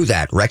minute you do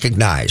that,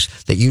 recognize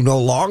that you no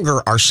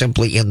longer are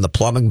simply in the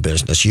plumbing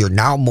business. You're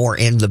now more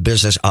in the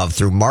business of,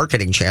 through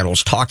marketing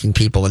channels, talking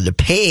people into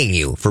paying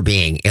you for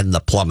being in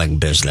the plumbing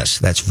business.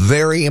 That's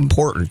very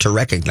important to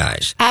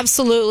recognize.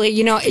 Absolutely.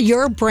 You know,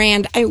 your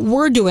brand,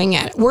 we're doing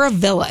it. We're a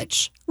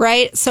village,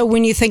 right? So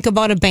when you think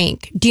about a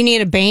bank, do you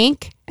need a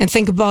bank? And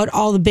think about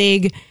all the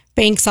big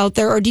banks out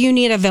there, or do you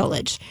need a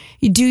village?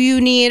 Do you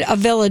need a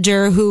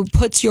villager who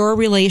puts your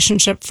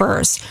relationship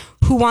first,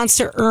 who wants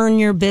to earn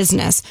your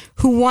business,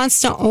 who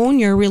wants to own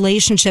your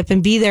relationship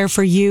and be there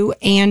for you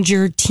and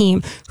your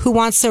team, who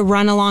wants to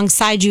run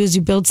alongside you as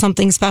you build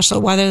something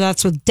special, whether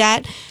that's with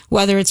debt,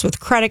 whether it's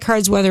with credit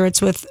cards, whether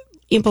it's with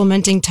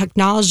implementing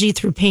technology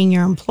through paying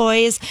your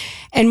employees.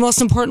 And most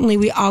importantly,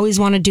 we always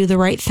want to do the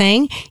right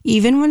thing,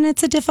 even when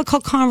it's a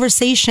difficult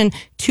conversation,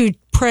 to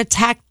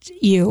protect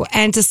you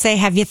and to say,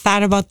 have you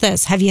thought about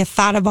this? Have you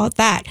thought about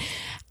that?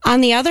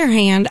 On the other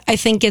hand, I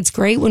think it's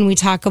great when we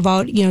talk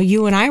about,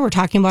 you and I were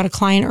talking about a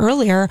client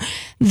earlier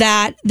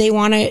that they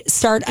want to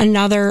start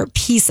another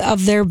piece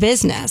of their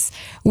business.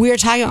 We were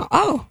talking,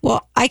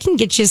 I can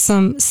get you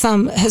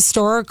some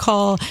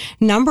historical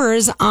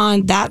numbers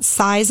on that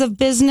size of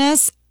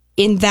business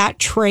in that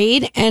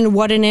trade and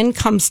what an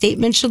income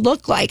statement should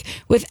look like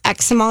with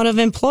X amount of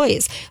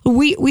employees.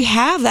 We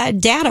have that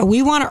data.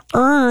 We want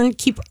to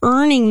keep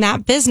earning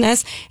that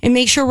business and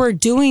make sure we're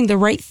doing the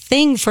right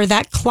thing for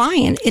that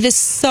client. It is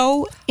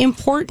so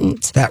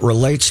important. That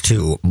relates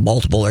to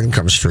multiple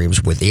income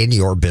streams within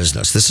your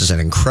business. This is an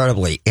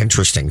incredibly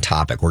interesting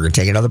topic. We're going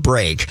to take another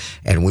break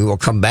and we will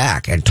come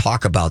back and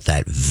talk about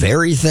that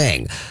very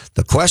thing.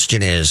 The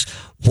question is,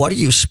 what are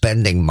you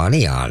spending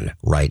money on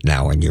right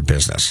now in your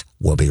business?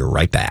 We'll be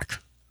right back.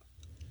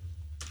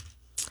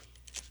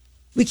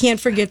 We can't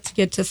forget to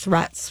get to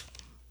threats.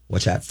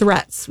 What's that?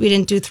 Threats. We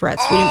didn't do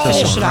threats. We didn't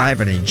finish it I up.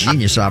 have an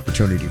ingenious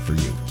opportunity for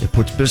you. It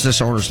puts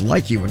business owners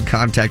like you in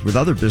contact with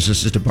other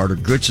businesses to barter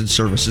goods and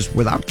services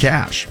without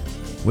cash.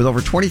 With over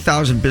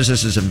 20,000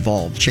 businesses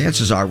involved,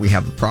 chances are we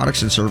have the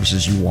products and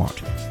services you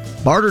want.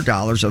 Barter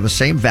dollars are the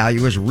same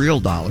value as real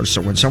dollars, so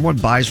when someone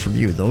buys from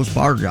you, those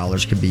barter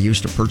dollars can be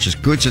used to purchase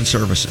goods and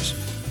services.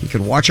 You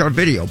can watch our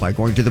video by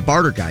going to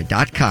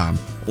thebarterguy.com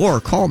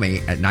or call me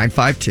at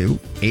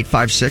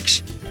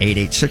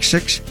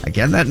 952-856-8866.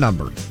 Again, that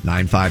number,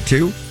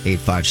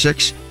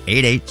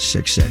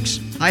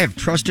 952-856-8866. I have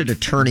trusted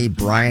attorney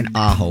Brian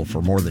Aho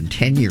for more than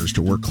 10 years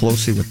to work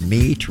closely with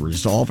me to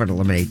resolve and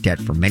eliminate debt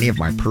for many of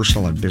my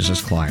personal and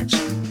business clients.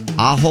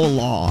 Aho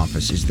Law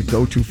Office is the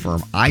go-to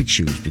firm I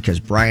choose because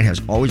Brian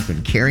has always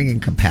been caring and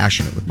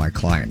compassionate with my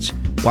clients,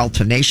 while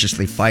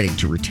tenaciously fighting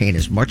to retain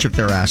as much of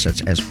their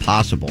assets as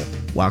possible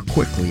while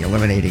quickly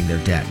eliminating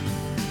their debt.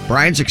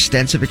 Brian's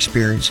extensive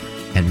experience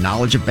and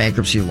knowledge of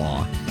bankruptcy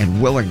law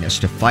and willingness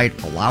to fight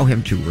allow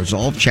him to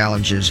resolve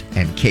challenges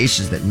and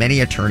cases that many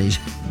attorneys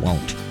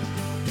won't.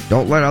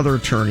 Don't let other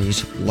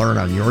attorneys learn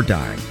on your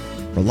dime.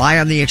 Rely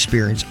on the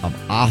experience of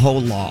Aho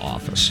Law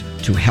Office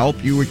to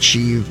help you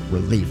achieve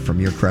relief from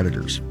your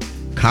creditors.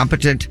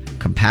 Competent,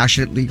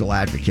 compassionate legal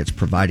advocates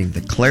providing the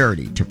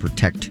clarity to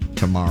protect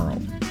tomorrow.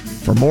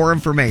 For more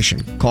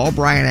information, call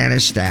Brian and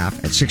his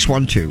staff at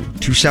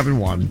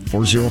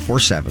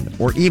 612-271-4047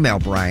 or email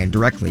Brian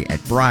directly at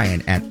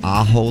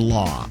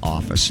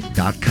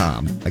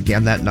brian@aholawoffice.com.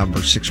 Again, that number,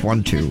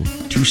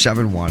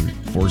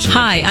 612-271-4047.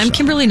 Hi, I'm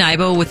Kimberly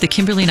Nybo with the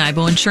Kimberly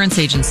Nybo Insurance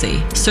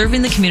Agency,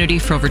 serving the community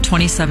for over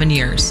 27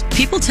 years.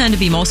 People tend to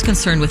be most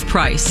concerned with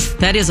price.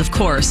 That is, of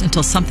course,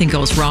 until something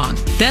goes wrong.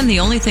 Then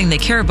the only thing they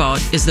care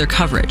about is their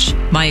coverage.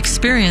 My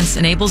experience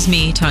enables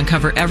me to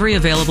uncover every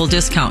available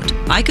discount.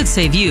 I could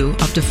save you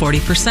up to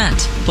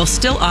 40%, while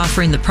still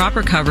offering the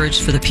proper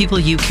coverage for the people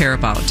you care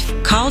about.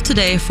 Call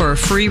today for a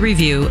free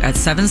review at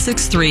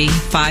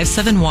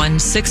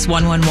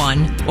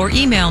 763-571-6111 or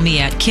email me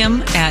at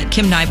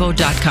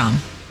kim@kimnybo.com.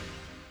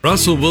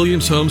 Russell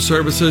Williams Home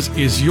Services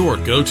is your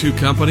go-to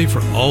company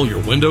for all your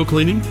window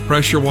cleaning,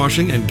 pressure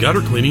washing, and gutter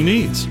cleaning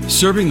needs.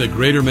 Serving the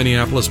greater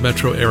Minneapolis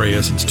metro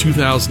area since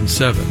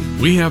 2007,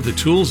 we have the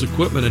tools,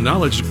 equipment, and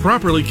knowledge to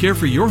properly care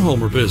for your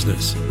home or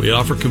business. We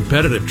offer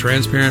competitive,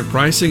 transparent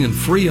pricing and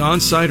free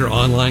on-site or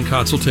online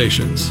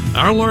consultations.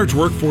 Our large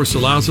workforce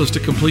allows us to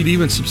complete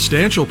even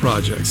substantial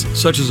projects,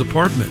 such as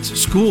apartments,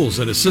 schools,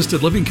 and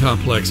assisted living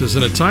complexes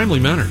in a timely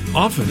manner,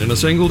 often in a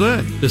single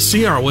day. To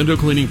see our window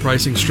cleaning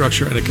pricing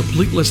structure and a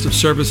complete list of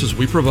services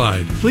we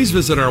provide, please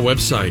visit our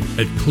website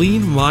at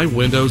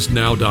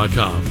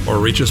cleanmywindowsnow.com or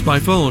reach us by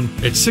phone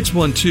at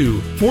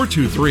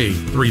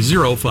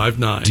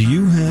 612-423-3059. Do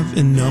you have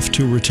enough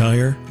to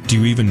retire? Do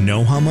you even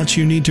know how much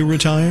you need to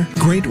retire?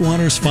 Great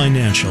Waters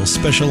Financial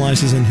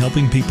specializes in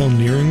helping people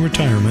nearing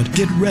retirement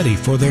get ready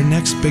for their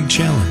next big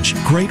challenge.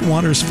 Great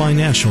Waters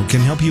Financial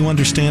can help you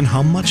understand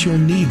how much you'll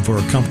need for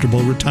a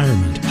comfortable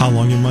retirement, how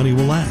long your money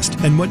will last,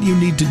 and what you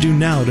need to do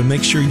now to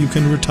make sure you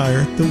can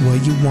retire the way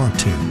you want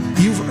to.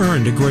 You've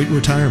earned a great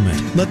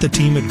retirement. Let the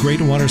team at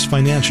Great Waters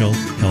Financial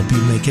help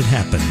you make it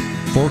happen.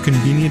 4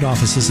 convenient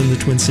offices in the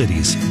Twin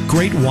Cities.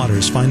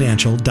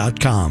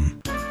 GreatWatersFinancial.com.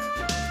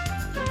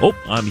 Oh,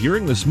 I'm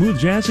hearing the smooth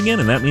jazz again,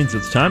 and that means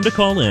it's time to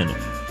call in.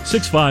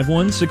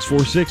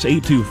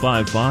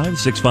 651-646-8255,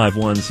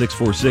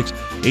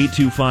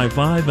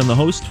 651-646-8255, and the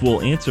hosts will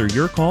answer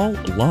your call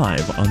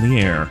live on the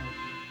air.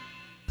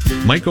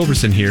 Mike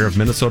Overson here of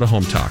Minnesota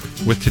Home Talk.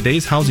 With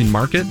today's housing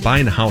market,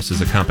 buying a house is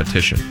a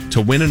competition.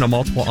 To win in a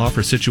multiple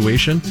offer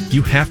situation,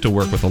 you have to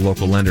work with a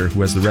local lender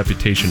who has the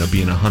reputation of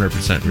being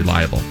 100%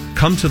 reliable.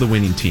 Come to the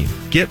winning team.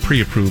 Get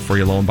pre-approved for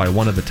your loan by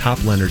one of the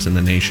top lenders in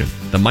the nation,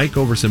 the Mike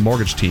Overson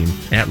Mortgage Team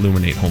at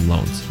Luminate Home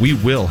Loans. We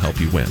will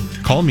help you win.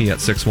 Call me at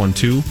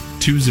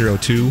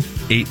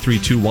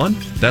 612-202-8321.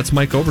 That's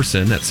Mike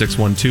Overson at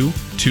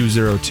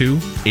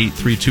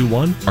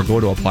 612-202-8321, or go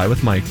to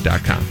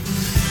applywithmike.com.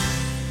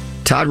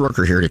 Todd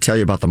Rooker here to tell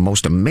you about the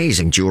most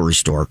amazing jewelry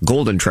store,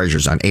 Golden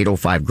Treasures on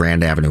 805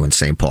 Grand Avenue in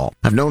St. Paul.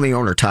 I've known the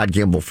owner, Todd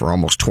Gimble, for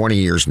almost 20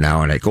 years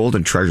now, and at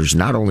Golden Treasures,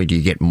 not only do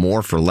you get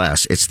more for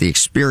less, it's the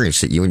experience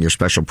that you and your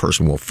special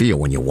person will feel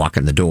when you walk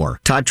in the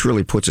door. Todd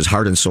truly puts his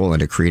heart and soul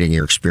into creating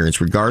your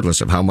experience regardless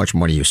of how much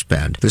money you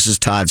spend. This is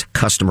Todd's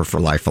customer for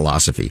life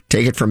philosophy.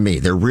 Take it from me,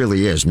 there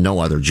really is no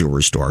other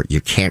jewelry store. You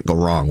can't go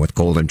wrong with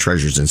Golden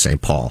Treasures in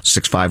St. Paul.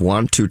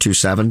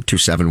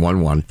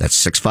 651-227-2711. That's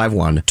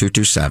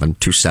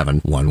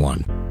 651-227-2711.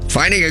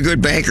 Finding a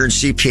good banker and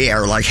CPA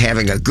are like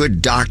having a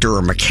good doctor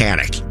or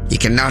mechanic. You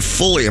cannot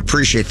fully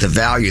appreciate the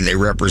value they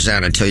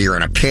represent until you're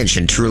in a pinch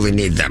and truly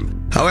need them.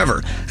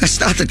 However, that's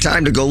not the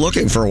time to go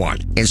looking for one.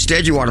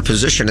 Instead, you want to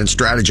position and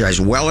strategize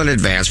well in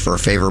advance for a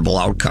favorable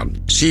outcome.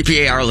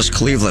 CPA Arliss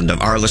Cleveland of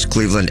Arliss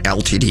Cleveland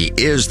LTD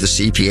is the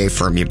CPA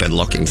firm you've been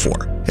looking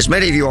for. As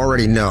many of you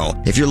already know,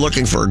 if you're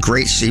looking for a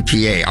great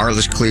CPA,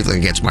 Arliss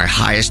Cleveland gets my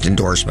highest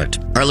endorsement.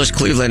 Arliss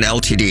Cleveland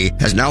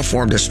LTD has now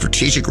formed a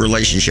strategic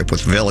relationship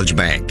with Village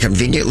Bank,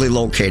 conveniently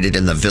located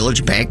in the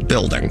Village Bank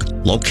building,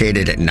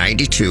 located at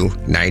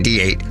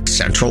 9298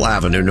 Central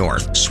Avenue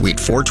North, Suite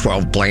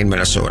 412, Blaine,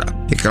 Minnesota.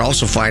 You can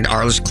also find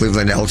Arliss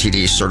Cleveland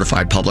LTD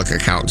certified public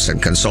accountants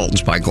and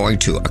consultants by going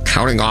to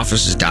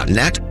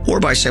accountingoffices.net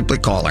or by simply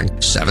calling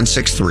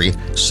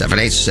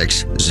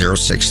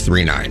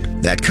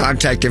 763-786-0639. That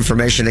contact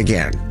information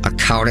again,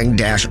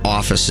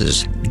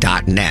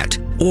 accounting-offices.net,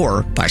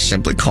 or by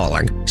simply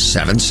calling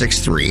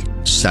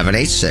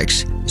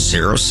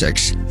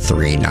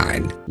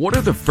 763-786-0639. What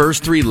are the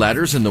first 3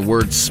 letters in the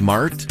word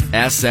SMART?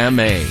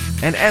 SMA.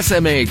 And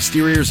SMA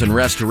Exteriors and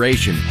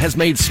Restoration has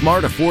made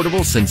smart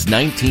affordable since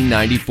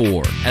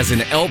 1994. As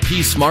an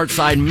LP Smart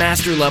Side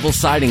Master Level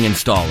Siding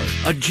Installer,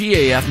 a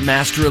GAF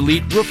Master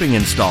Elite Roofing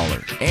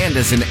Installer, and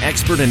as an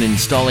expert in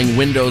installing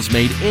windows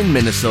made in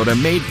Minnesota,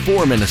 made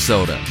for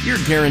Minnesota, you're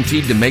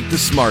guaranteed to make the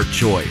smart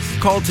choice.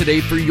 Call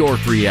today for your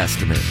free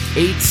estimate.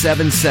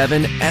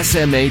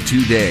 877-SMA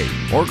today,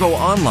 or go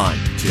online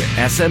to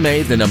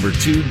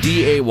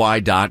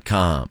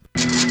SMA2DAY.com.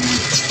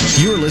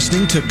 You're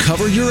listening to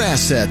Cover Your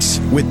Assets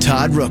with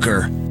Todd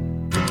Rooker.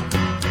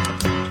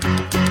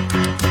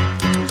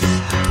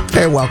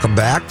 Hey, welcome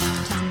back.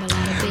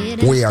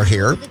 We are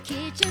here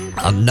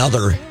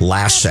another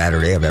last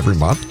Saturday of every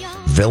month.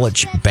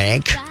 Village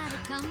Bank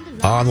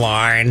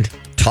online,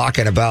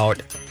 talking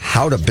about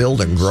how to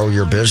build and grow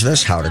your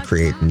business, how to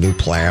create new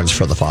plans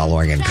for the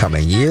following and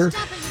coming year.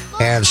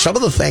 And some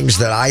of the things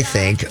that I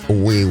think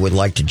we would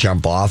like to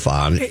jump off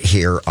on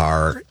here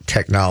are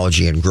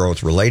technology and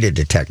growth related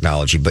to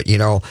technology. But, you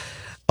know,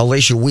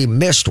 Aleesha, we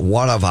missed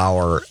one of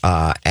our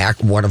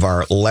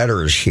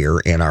letters here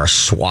in our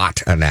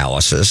SWOT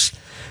analysis,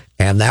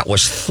 and that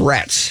was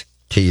threats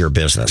to your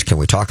business. Can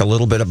we talk a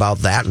little bit about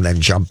that and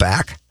then jump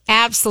back?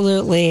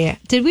 Absolutely.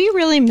 Did we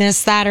really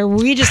miss that, or were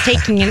we just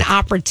taking an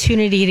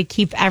opportunity to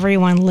keep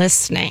everyone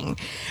listening?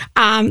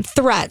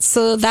 Threats.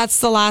 So that's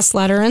the last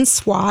letter in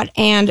SWOT.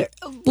 And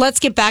let's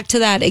get back to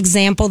that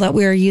example that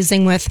we were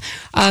using with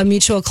a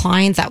mutual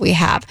client that we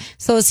have.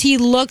 So as he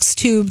looks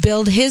to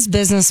build his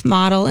business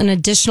model and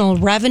additional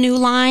revenue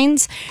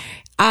lines,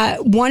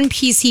 one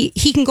piece,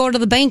 he can go to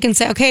the bank and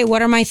say, okay,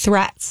 what are my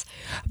threats?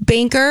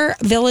 Banker,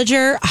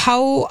 villager,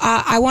 how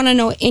I want to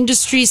know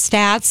industry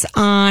stats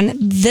on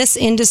this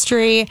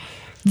industry,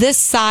 this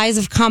size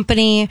of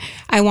company.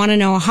 I want to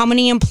know how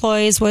many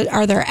employees, what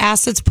are their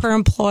assets per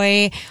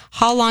employee,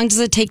 how long does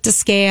it take to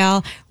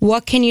scale,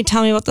 what can you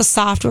tell me about the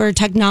software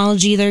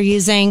technology they're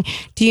using,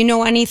 do you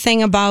know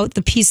anything about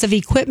the piece of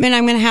equipment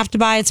I'm going to have to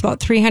buy? It's about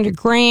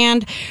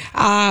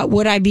 $300,000.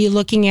 Would I be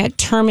looking at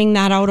terming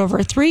that out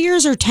over 3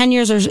 years or 10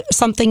 years or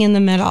something in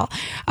the middle?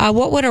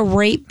 What would a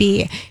rate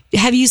be?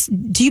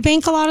 Do you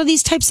bank a lot of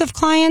these types of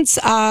clients?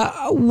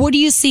 What do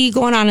you see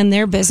going on in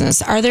their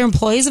business? Are there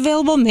employees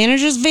available,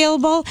 managers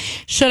available?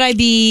 Should I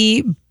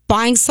be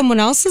buying someone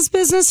else's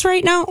business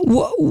right now?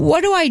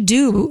 What do I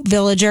do,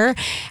 villager?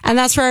 And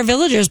that's where our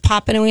villagers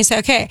pop in and we say,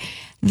 okay,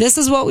 this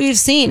is what we've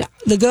seen.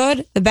 The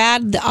good, the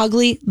bad, the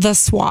ugly, the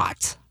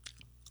SWOT.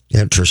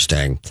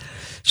 Interesting.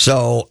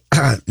 So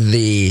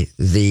the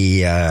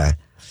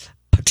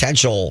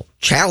potential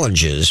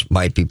challenges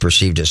might be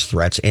perceived as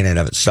threats in and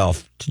of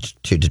itself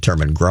to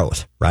determine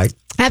growth, right?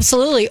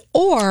 Absolutely.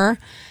 Or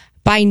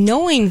by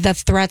knowing the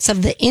threats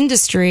of the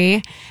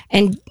industry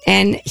and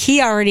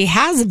he already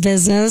has a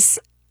business,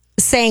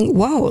 saying,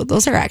 whoa,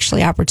 those are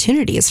actually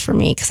opportunities for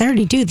me because I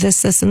already do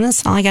this, and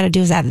this. All I got to do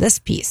is add this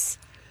piece.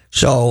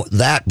 So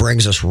that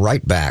brings us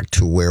right back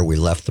to where we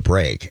left the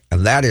break.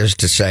 And that is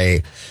to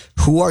say,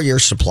 who are your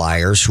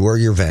suppliers? Who are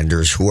your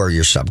vendors? Who are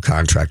your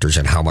subcontractors?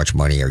 And how much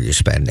money are you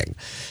spending?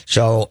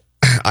 So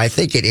I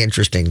think it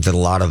interesting that a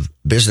lot of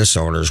business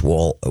owners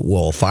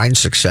will find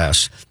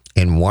success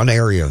in one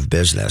area of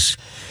business.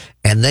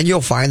 And then you'll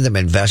find them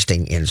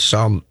investing in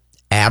some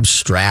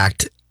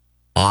abstract,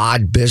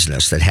 odd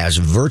business that has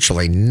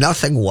virtually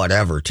nothing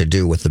whatever to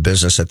do with the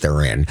business that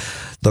they're in.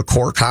 The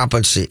core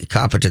competency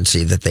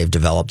that they've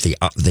developed,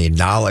 the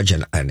knowledge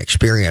and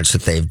experience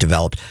that they've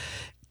developed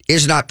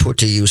is not put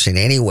to use in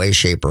any way,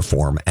 shape, or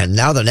form. And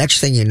now the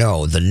next thing you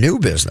know, the new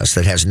business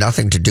that has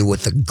nothing to do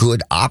with the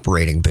good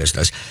operating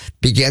business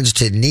begins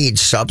to need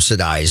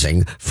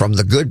subsidizing from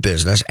the good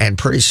business, and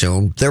pretty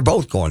soon they're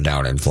both going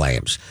down in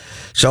flames.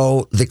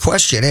 So the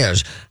question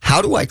is,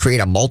 how do I create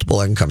a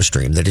multiple income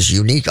stream that is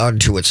unique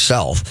unto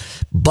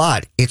itself,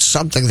 but it's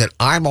something that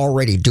I'm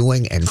already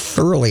doing and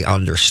thoroughly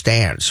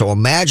understand? So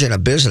imagine a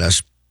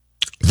business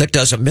that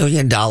does $1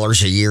 million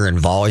a year in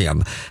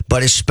volume,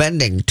 but is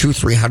spending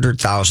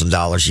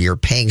 $200,000-$300,000 a year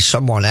paying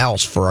someone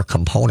else for a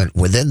component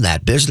within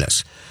that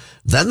business.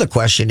 Then the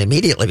question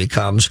immediately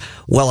becomes,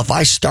 well, if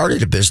I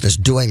started a business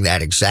doing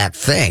that exact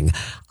thing,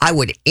 I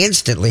would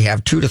instantly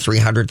have $200,000 to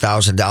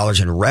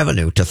 $300,000 in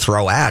revenue to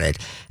throw at it.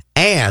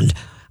 And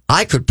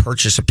I could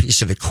purchase a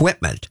piece of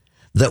equipment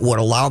that would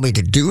allow me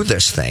to do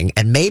this thing.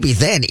 And maybe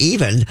then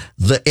even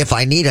if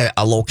I need a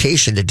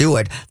location to do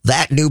it,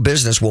 that new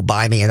business will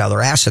buy me another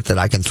asset that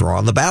I can throw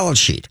on the balance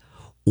sheet.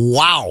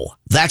 Wow.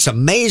 That's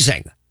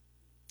amazing.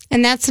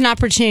 And that's an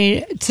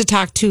opportunity to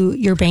talk to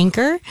your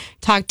banker,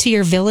 talk to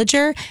your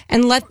villager,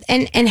 and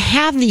and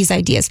have these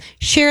ideas.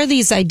 Share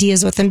these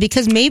ideas with them,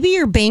 because maybe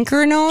your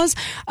banker knows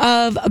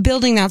of a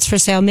building that's for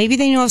sale. Maybe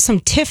they know of some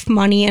TIF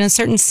money in a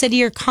certain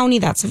city or county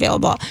that's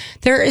available.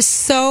 There is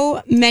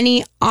so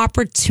many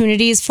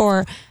opportunities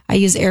for, I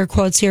use air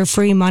quotes here,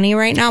 free money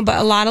right now, but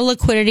a lot of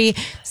liquidity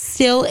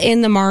still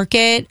in the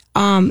market.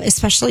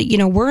 Especially,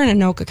 we're in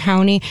Anoka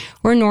County,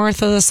 we're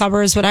north of the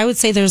suburbs, but I would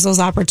say there's those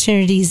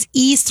opportunities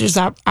east, there's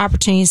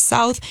opportunities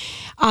south,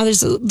 there's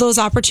those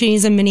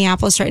opportunities in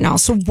Minneapolis right now.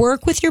 So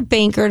work with your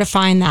banker to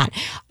find that.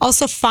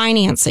 Also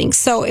financing.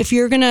 So if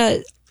you're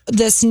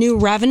this new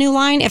revenue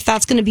line, if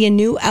that's going to be a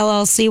new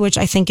LLC, which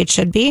I think it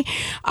should be,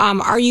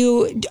 are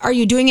you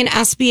doing an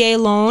SBA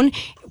loan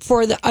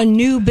for a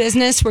new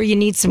business where you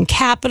need some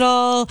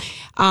capital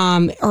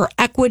or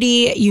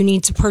equity? You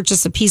need to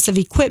purchase a piece of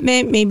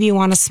equipment. Maybe you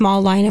want a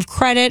small line of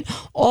credit.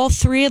 All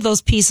three of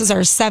those pieces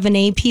are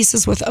 7A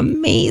pieces with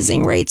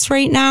amazing rates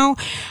right now.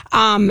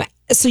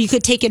 So you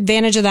could take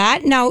advantage of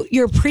that. Now,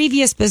 your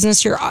previous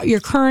business, your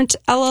current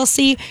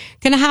LLC,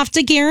 going to have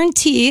to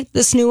guarantee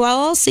this new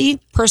LLC,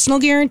 personal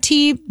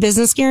guarantee,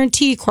 business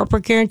guarantee,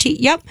 corporate guarantee.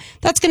 Yep,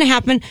 that's going to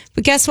happen.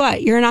 But guess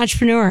what? You're an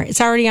entrepreneur. It's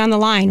already on the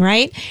line,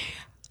 right?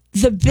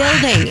 The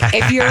building,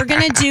 if you're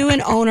going to do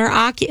an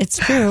it's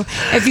true.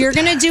 If you're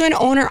going to do an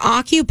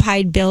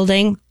owner-occupied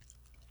building,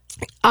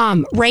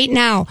 right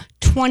now,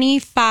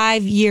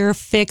 25-year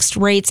fixed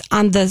rates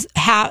on the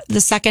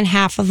second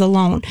half of the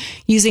loan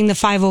using the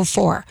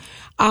 504.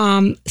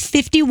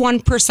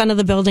 51% of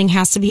the building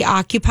has to be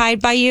occupied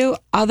by you.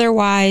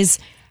 Otherwise,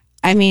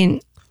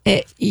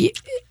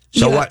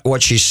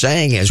 what she's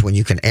saying is, when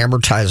you can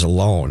amortize a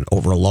loan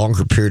over a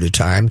longer period of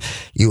time,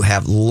 you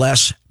have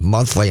less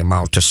monthly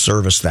amount to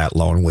service that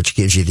loan, which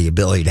gives you the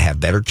ability to have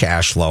better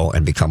cash flow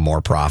and become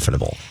more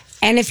profitable.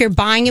 And if you're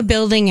buying a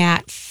building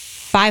at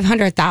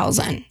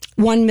 $500,000,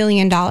 $1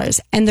 million,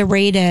 and the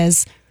rate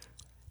is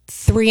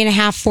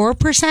 3.5%,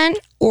 4%,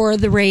 or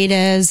the rate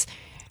is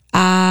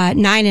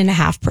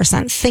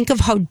 9.5%. Think of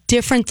how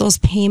different those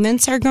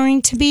payments are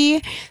going to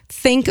be.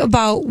 Think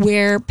about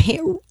where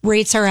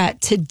rates are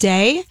at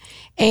today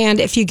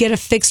And if you get a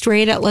fixed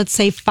rate at, let's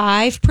say,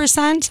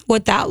 5%,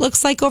 what that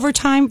looks like over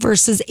time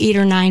versus 8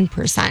 or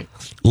 9%.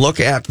 Look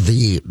at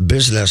the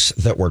business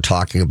that we're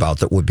talking about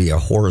that would be a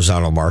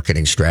horizontal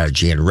marketing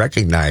strategy and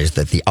recognize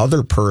that the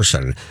other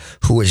person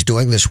who is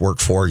doing this work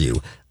for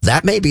you,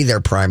 that may be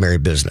their primary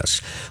business,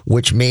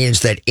 which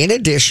means that in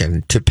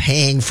addition to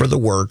paying for the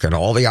work and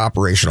all the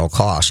operational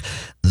costs,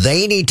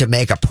 they need to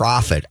make a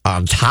profit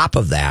on top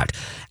of that.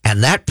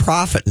 And that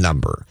profit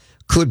number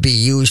could be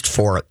used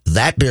for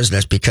that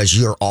business because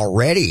you're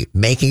already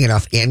making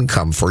enough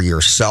income for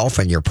yourself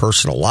and your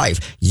personal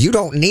life. You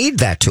don't need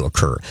that to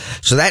occur.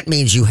 So that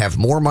means you have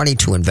more money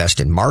to invest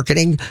in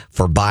marketing,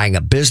 for buying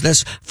a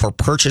business, for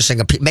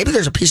purchasing maybe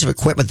there's a piece of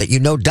equipment that you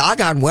know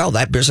doggone well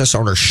that business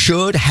owner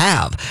should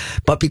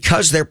have. But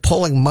because they're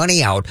pulling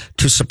money out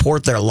to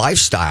support their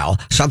lifestyle,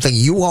 something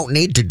you won't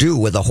need to do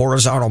with a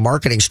horizontal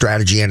marketing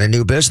strategy in a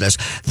new business,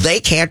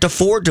 they can't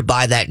afford to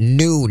buy that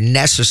new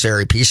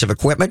necessary piece of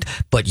equipment,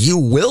 but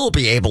you will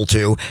be able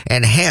to,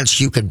 and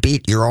hence you can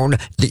beat your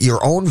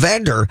own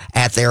vendor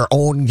at their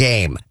own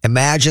game.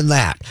 Imagine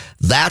that.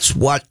 That's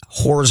what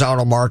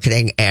horizontal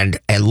marketing and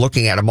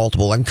looking at a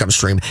multiple income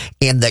stream,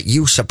 in that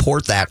you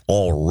support that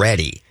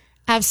already.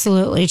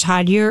 Absolutely,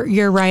 Todd.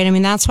 You're right. I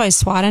mean, that's why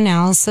SWOT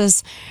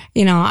analysis,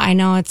 I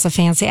know it's a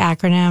fancy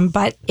acronym,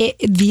 but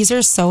these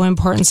are so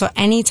important. So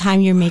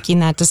anytime you're making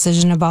that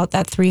decision about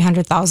that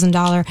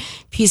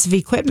 $300,000 piece of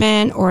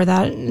equipment or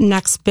that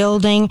next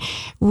building,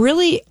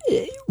 really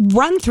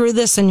run through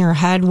this in your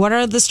head. What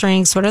are the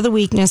strengths? What are the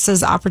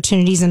weaknesses,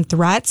 opportunities, and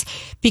threats?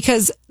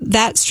 Because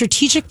that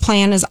strategic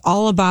plan is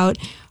all about,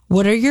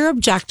 what are your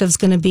objectives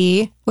going to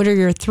be? What are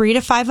your 3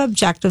 to 5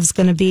 objectives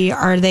going to be?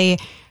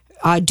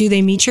 Do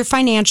they meet your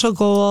financial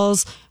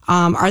goals?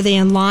 Are they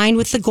in line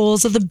with the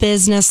goals of the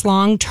business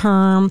long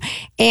term?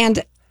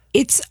 And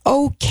it's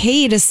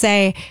okay to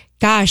say,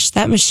 gosh,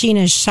 that machine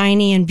is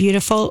shiny and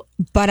beautiful,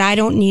 but I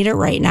don't need it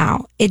right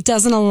now. It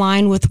doesn't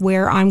align with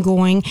where I'm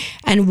going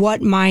and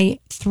what my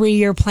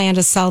 3-year plan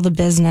to sell the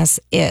business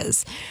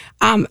is.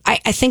 I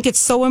think it's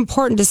so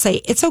important to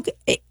say it's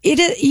okay.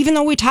 Even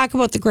though we talk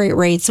about the great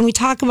rates and we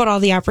talk about all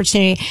the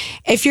opportunity,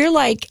 if you're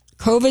like,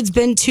 COVID's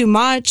been too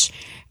much,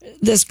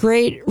 this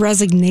great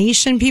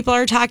resignation people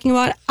are talking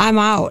about, I'm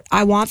out.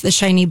 I want the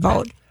shiny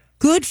boat.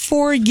 Good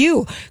for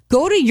you.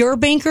 Go to your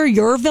banker,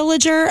 your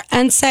villager,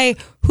 and say,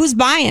 who's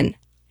buying?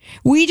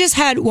 We just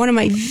had one of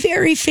my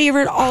very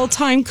favorite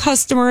all-time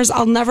customers.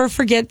 I'll never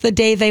forget the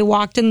day they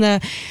walked in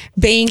the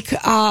bank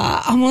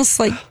almost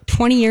like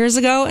 20 years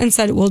ago and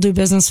said, we'll do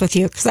business with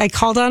you. Because I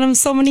called on them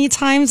so many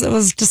times. It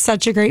was just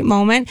such a great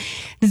moment.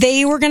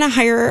 They were going to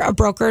hire a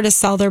broker to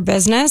sell their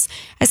business.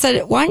 I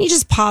said, why don't you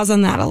just pause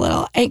on that a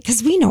little?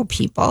 Because we know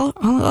people.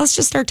 Let's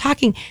just start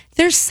talking.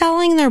 They're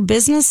selling their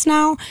business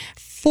now.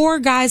 4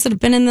 guys that have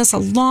been in this a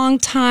long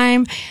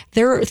time.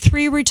 They're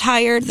 3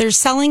 retired. They're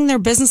selling their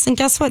business. And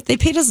guess what? They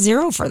paid us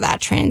 $0 for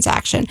that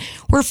transaction.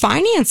 We're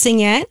financing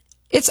it.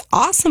 It's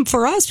awesome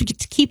for us. We get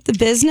to keep the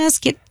business,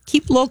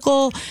 keep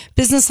local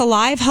business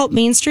alive, help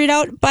Main Street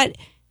out. But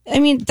I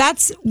mean,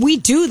 we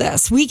do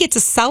this. We get to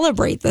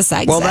celebrate this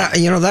exit. Well,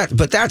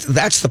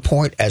 that's the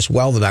point as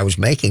well that I was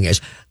making,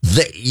 is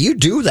that you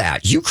do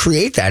that. You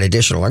create that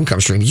additional income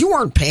stream. You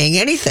aren't paying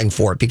anything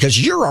for it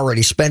because you're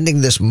already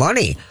spending this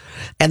money.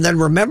 And then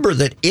remember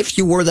that if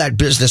you were that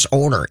business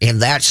owner in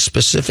that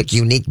specific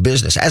unique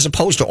business, as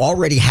opposed to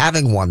already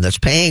having one that's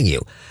paying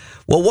you,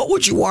 well, what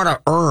would you want to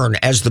earn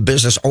as the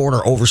business owner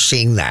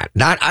overseeing that?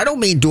 I don't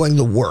mean doing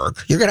the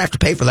work. You're going to have to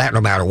pay for that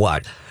no matter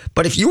what.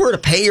 But if you were to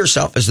pay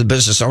yourself as the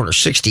business owner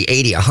 $60,000,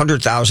 $80,000,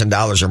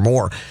 $100,000 or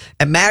more,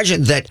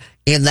 imagine that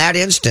in that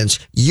instance,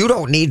 you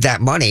don't need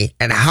that money.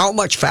 And how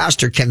much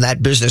faster can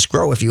that business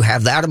grow if you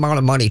have that amount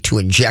of money to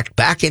inject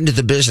back into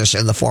the business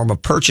in the form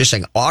of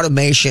purchasing,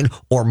 automation,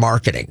 or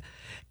marketing?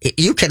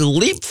 You can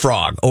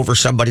leapfrog over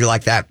somebody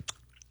like that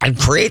and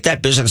create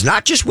that business,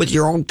 not just with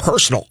your own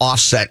personal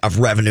offset of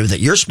revenue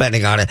that you're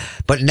spending on it,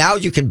 but now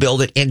you can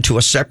build it into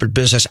a separate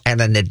business and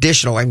an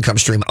additional income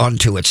stream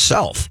unto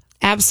itself.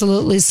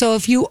 Absolutely. So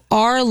if you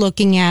are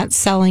looking at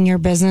selling your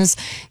business,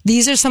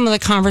 these are some of the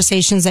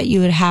conversations that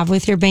you would have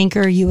with your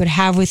banker, you would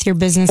have with your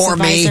business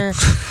advisor.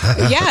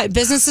 Yeah,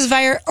 business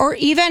advisor, or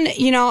even,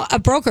 a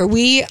broker.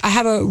 I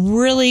have a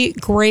really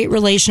great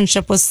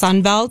relationship with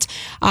Sunbelt.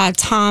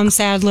 Tom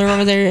Sadler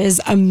over there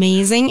is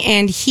amazing,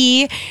 and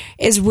he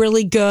is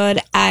really good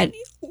at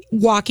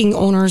walking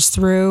owners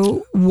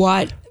through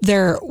what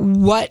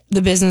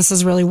the business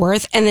is really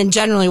worth, and then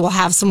generally we'll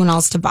have someone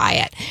else to buy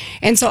it.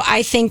 And so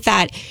I think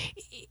that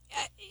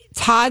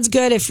Todd's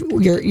good if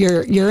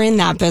you're in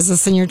that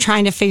business and you're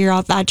trying to figure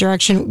out that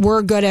direction.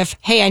 We're good if,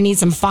 hey, I need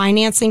some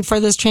financing for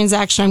this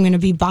transaction. I'm going to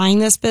be buying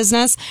this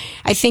business.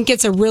 I think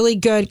it's a really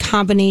good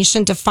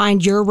combination to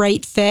find your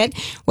right fit,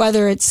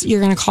 whether it's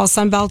you're going to call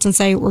Sunbelt and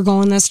say, we're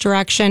going this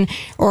direction,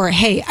 or,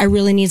 hey, I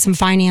really need some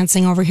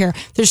financing over here.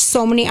 There's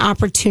so many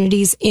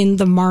opportunities in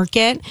the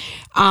market,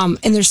 and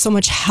there's so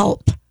much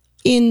help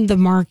in the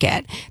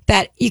market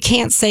that you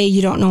can't say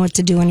you don't know what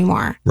to do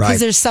anymore. Right. Because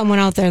there's someone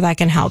out there that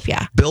can help you.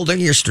 Building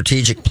your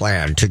strategic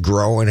plan to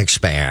grow and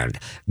expand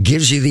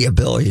gives you the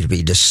ability to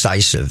be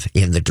decisive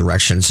in the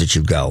directions that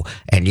you go.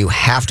 And you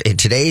have to, in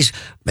today's,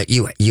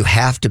 you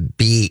have to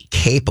be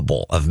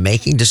capable of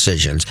making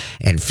decisions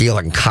and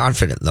feeling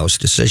confident in those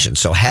decisions.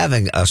 So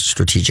having a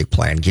strategic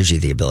plan gives you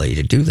the ability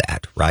to do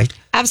that, right?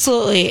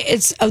 Absolutely.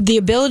 It's the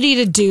ability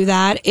to do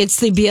that. It's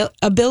the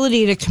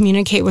ability to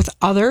communicate with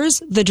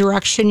others the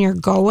direction you're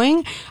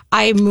going.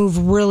 I move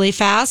really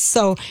fast.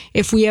 So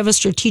if we have a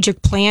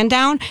strategic plan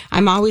down,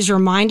 I'm always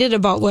reminded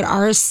about what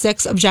our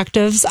 6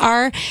 objectives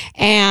are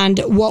and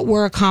what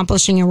we're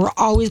accomplishing. And we're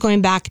always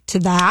going back to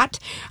that.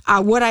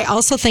 What I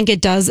also think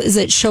it does is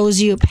it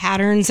shows you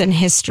patterns in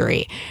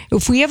history.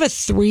 If we have a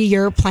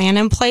 3-year plan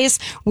in place,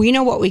 we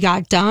know what we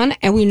got done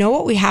and we know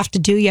what we have to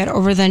do yet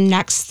over the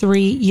next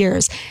 3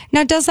 years.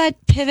 Now, does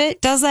that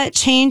pivot? Does that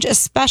change?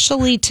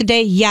 Especially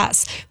today?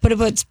 Yes. But if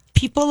it's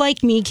people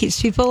like me,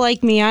 keeps people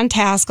like me on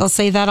task, I'll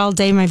say that all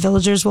day. My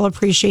villagers will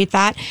appreciate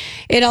that.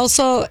 It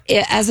also,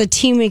 as a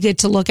team, we get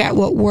to look at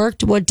what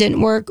worked, what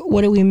didn't work,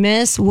 what did we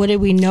miss, what did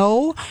we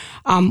know,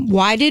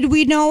 why did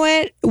we know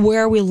it,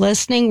 where are we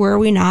listening, where are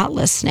we not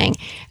listening.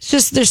 It's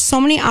just, there's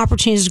so many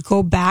opportunities to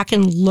go back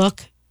and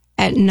look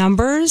at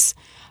numbers,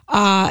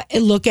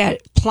 look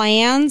at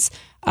plans,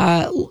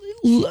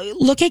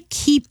 look at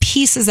key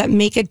pieces that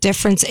make a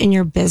difference in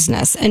your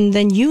business. And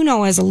then you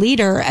know, as a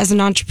leader, as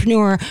an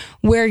entrepreneur,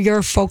 where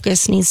your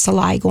focus needs to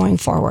lie going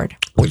forward.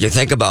 When you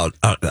think about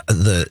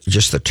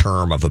the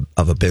term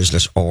of a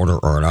business owner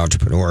or an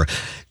entrepreneur,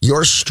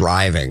 you're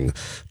striving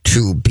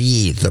to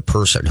be the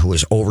person who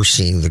is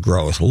overseeing the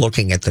growth,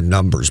 looking at the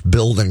numbers,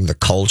 building the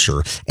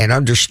culture, and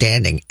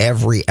understanding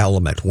every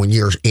element. When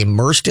you're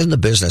immersed in the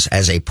business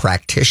as a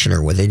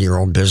practitioner within your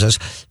own business,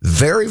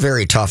 very,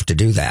 very tough to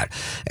do that.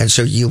 And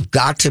so you've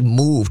got to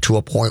move to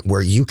a point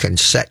where you can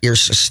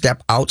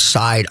step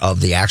outside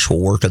of the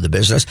actual work of the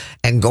business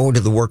and go into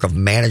the work of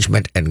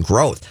management and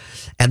growth.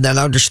 And then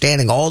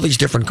understanding all these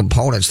different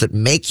components that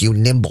make you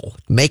nimble,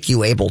 make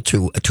you able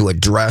to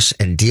address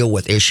and deal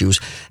with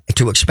issues,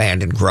 to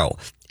expand and grow.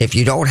 If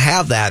you don't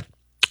have that,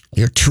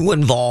 you're too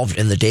involved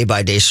in the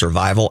day-by-day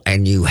survival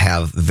and you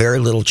have very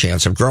little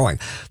chance of growing.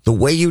 The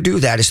way you do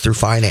that is through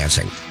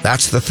financing.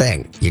 That's the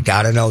thing. You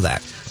got to know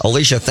that.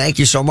 Aleesha, thank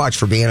you so much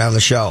for being on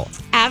the show.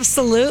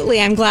 Absolutely.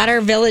 I'm glad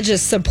our village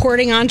is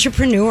supporting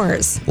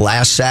entrepreneurs.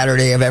 Last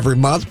Saturday of every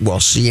month. We'll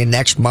see you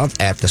next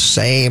month at the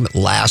same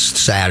last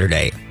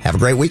Saturday. Have a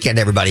great weekend,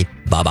 everybody.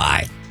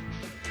 Bye-bye.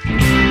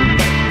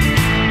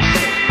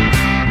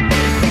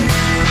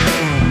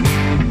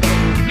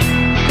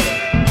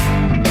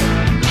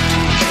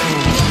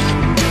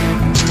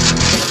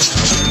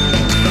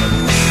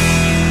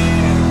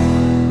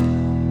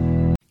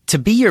 To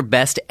be your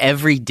best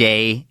every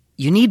day,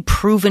 you need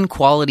proven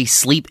quality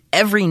sleep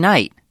every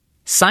night.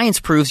 Science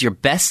proves your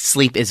best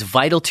sleep is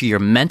vital to your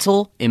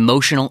mental,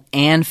 emotional,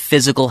 and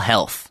physical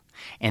health.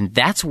 And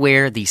that's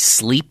where the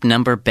Sleep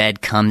Number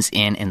bed comes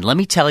in. And let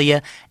me tell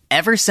you,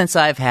 ever since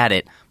I've had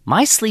it,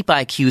 my sleep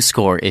IQ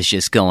score is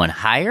just going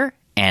higher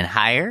and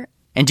higher.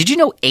 And did you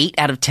know 8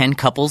 out of 10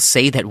 couples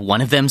say that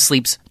one of them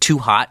sleeps too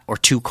hot or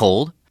too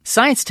cold?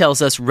 Science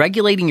tells us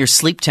regulating your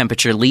sleep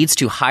temperature leads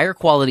to higher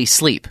quality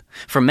sleep.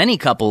 For many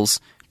couples,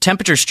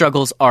 temperature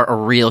struggles are a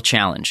real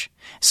challenge.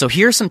 So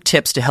here are some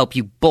tips to help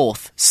you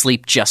both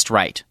sleep just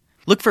right.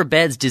 Look for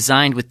beds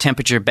designed with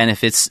temperature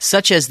benefits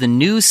such as the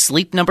new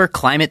Sleep Number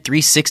Climate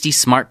 360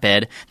 Smart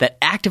Bed that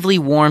actively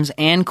warms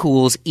and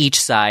cools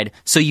each side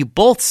so you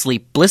both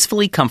sleep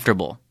blissfully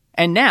comfortable.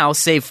 And now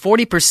save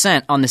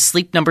 40% on the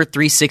Sleep Number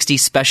 360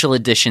 Special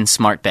Edition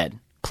Smart Bed.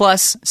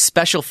 Plus,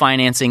 special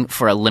financing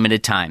for a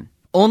limited time.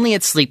 Only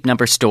at Sleep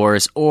Number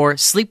stores or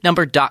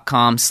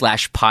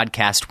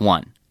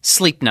sleepnumber.com/podcast1.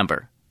 Sleep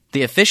Number,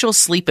 the official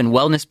sleep and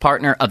wellness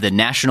partner of the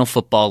National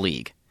Football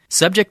League.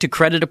 Subject to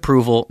credit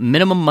approval,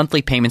 minimum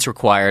monthly payments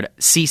required.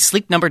 See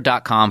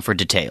sleepnumber.com for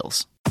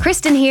details.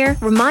 Kristen here,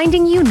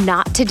 reminding you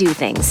not to do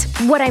things.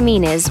 What I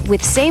mean is,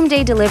 with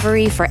same-day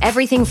delivery for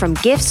everything from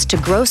gifts to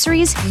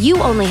groceries,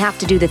 you only have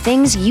to do the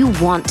things you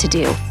want to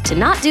do. To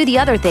not do the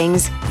other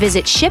things,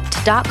 visit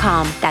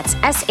Shipt.com. That's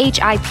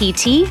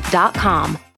SHIPT.com.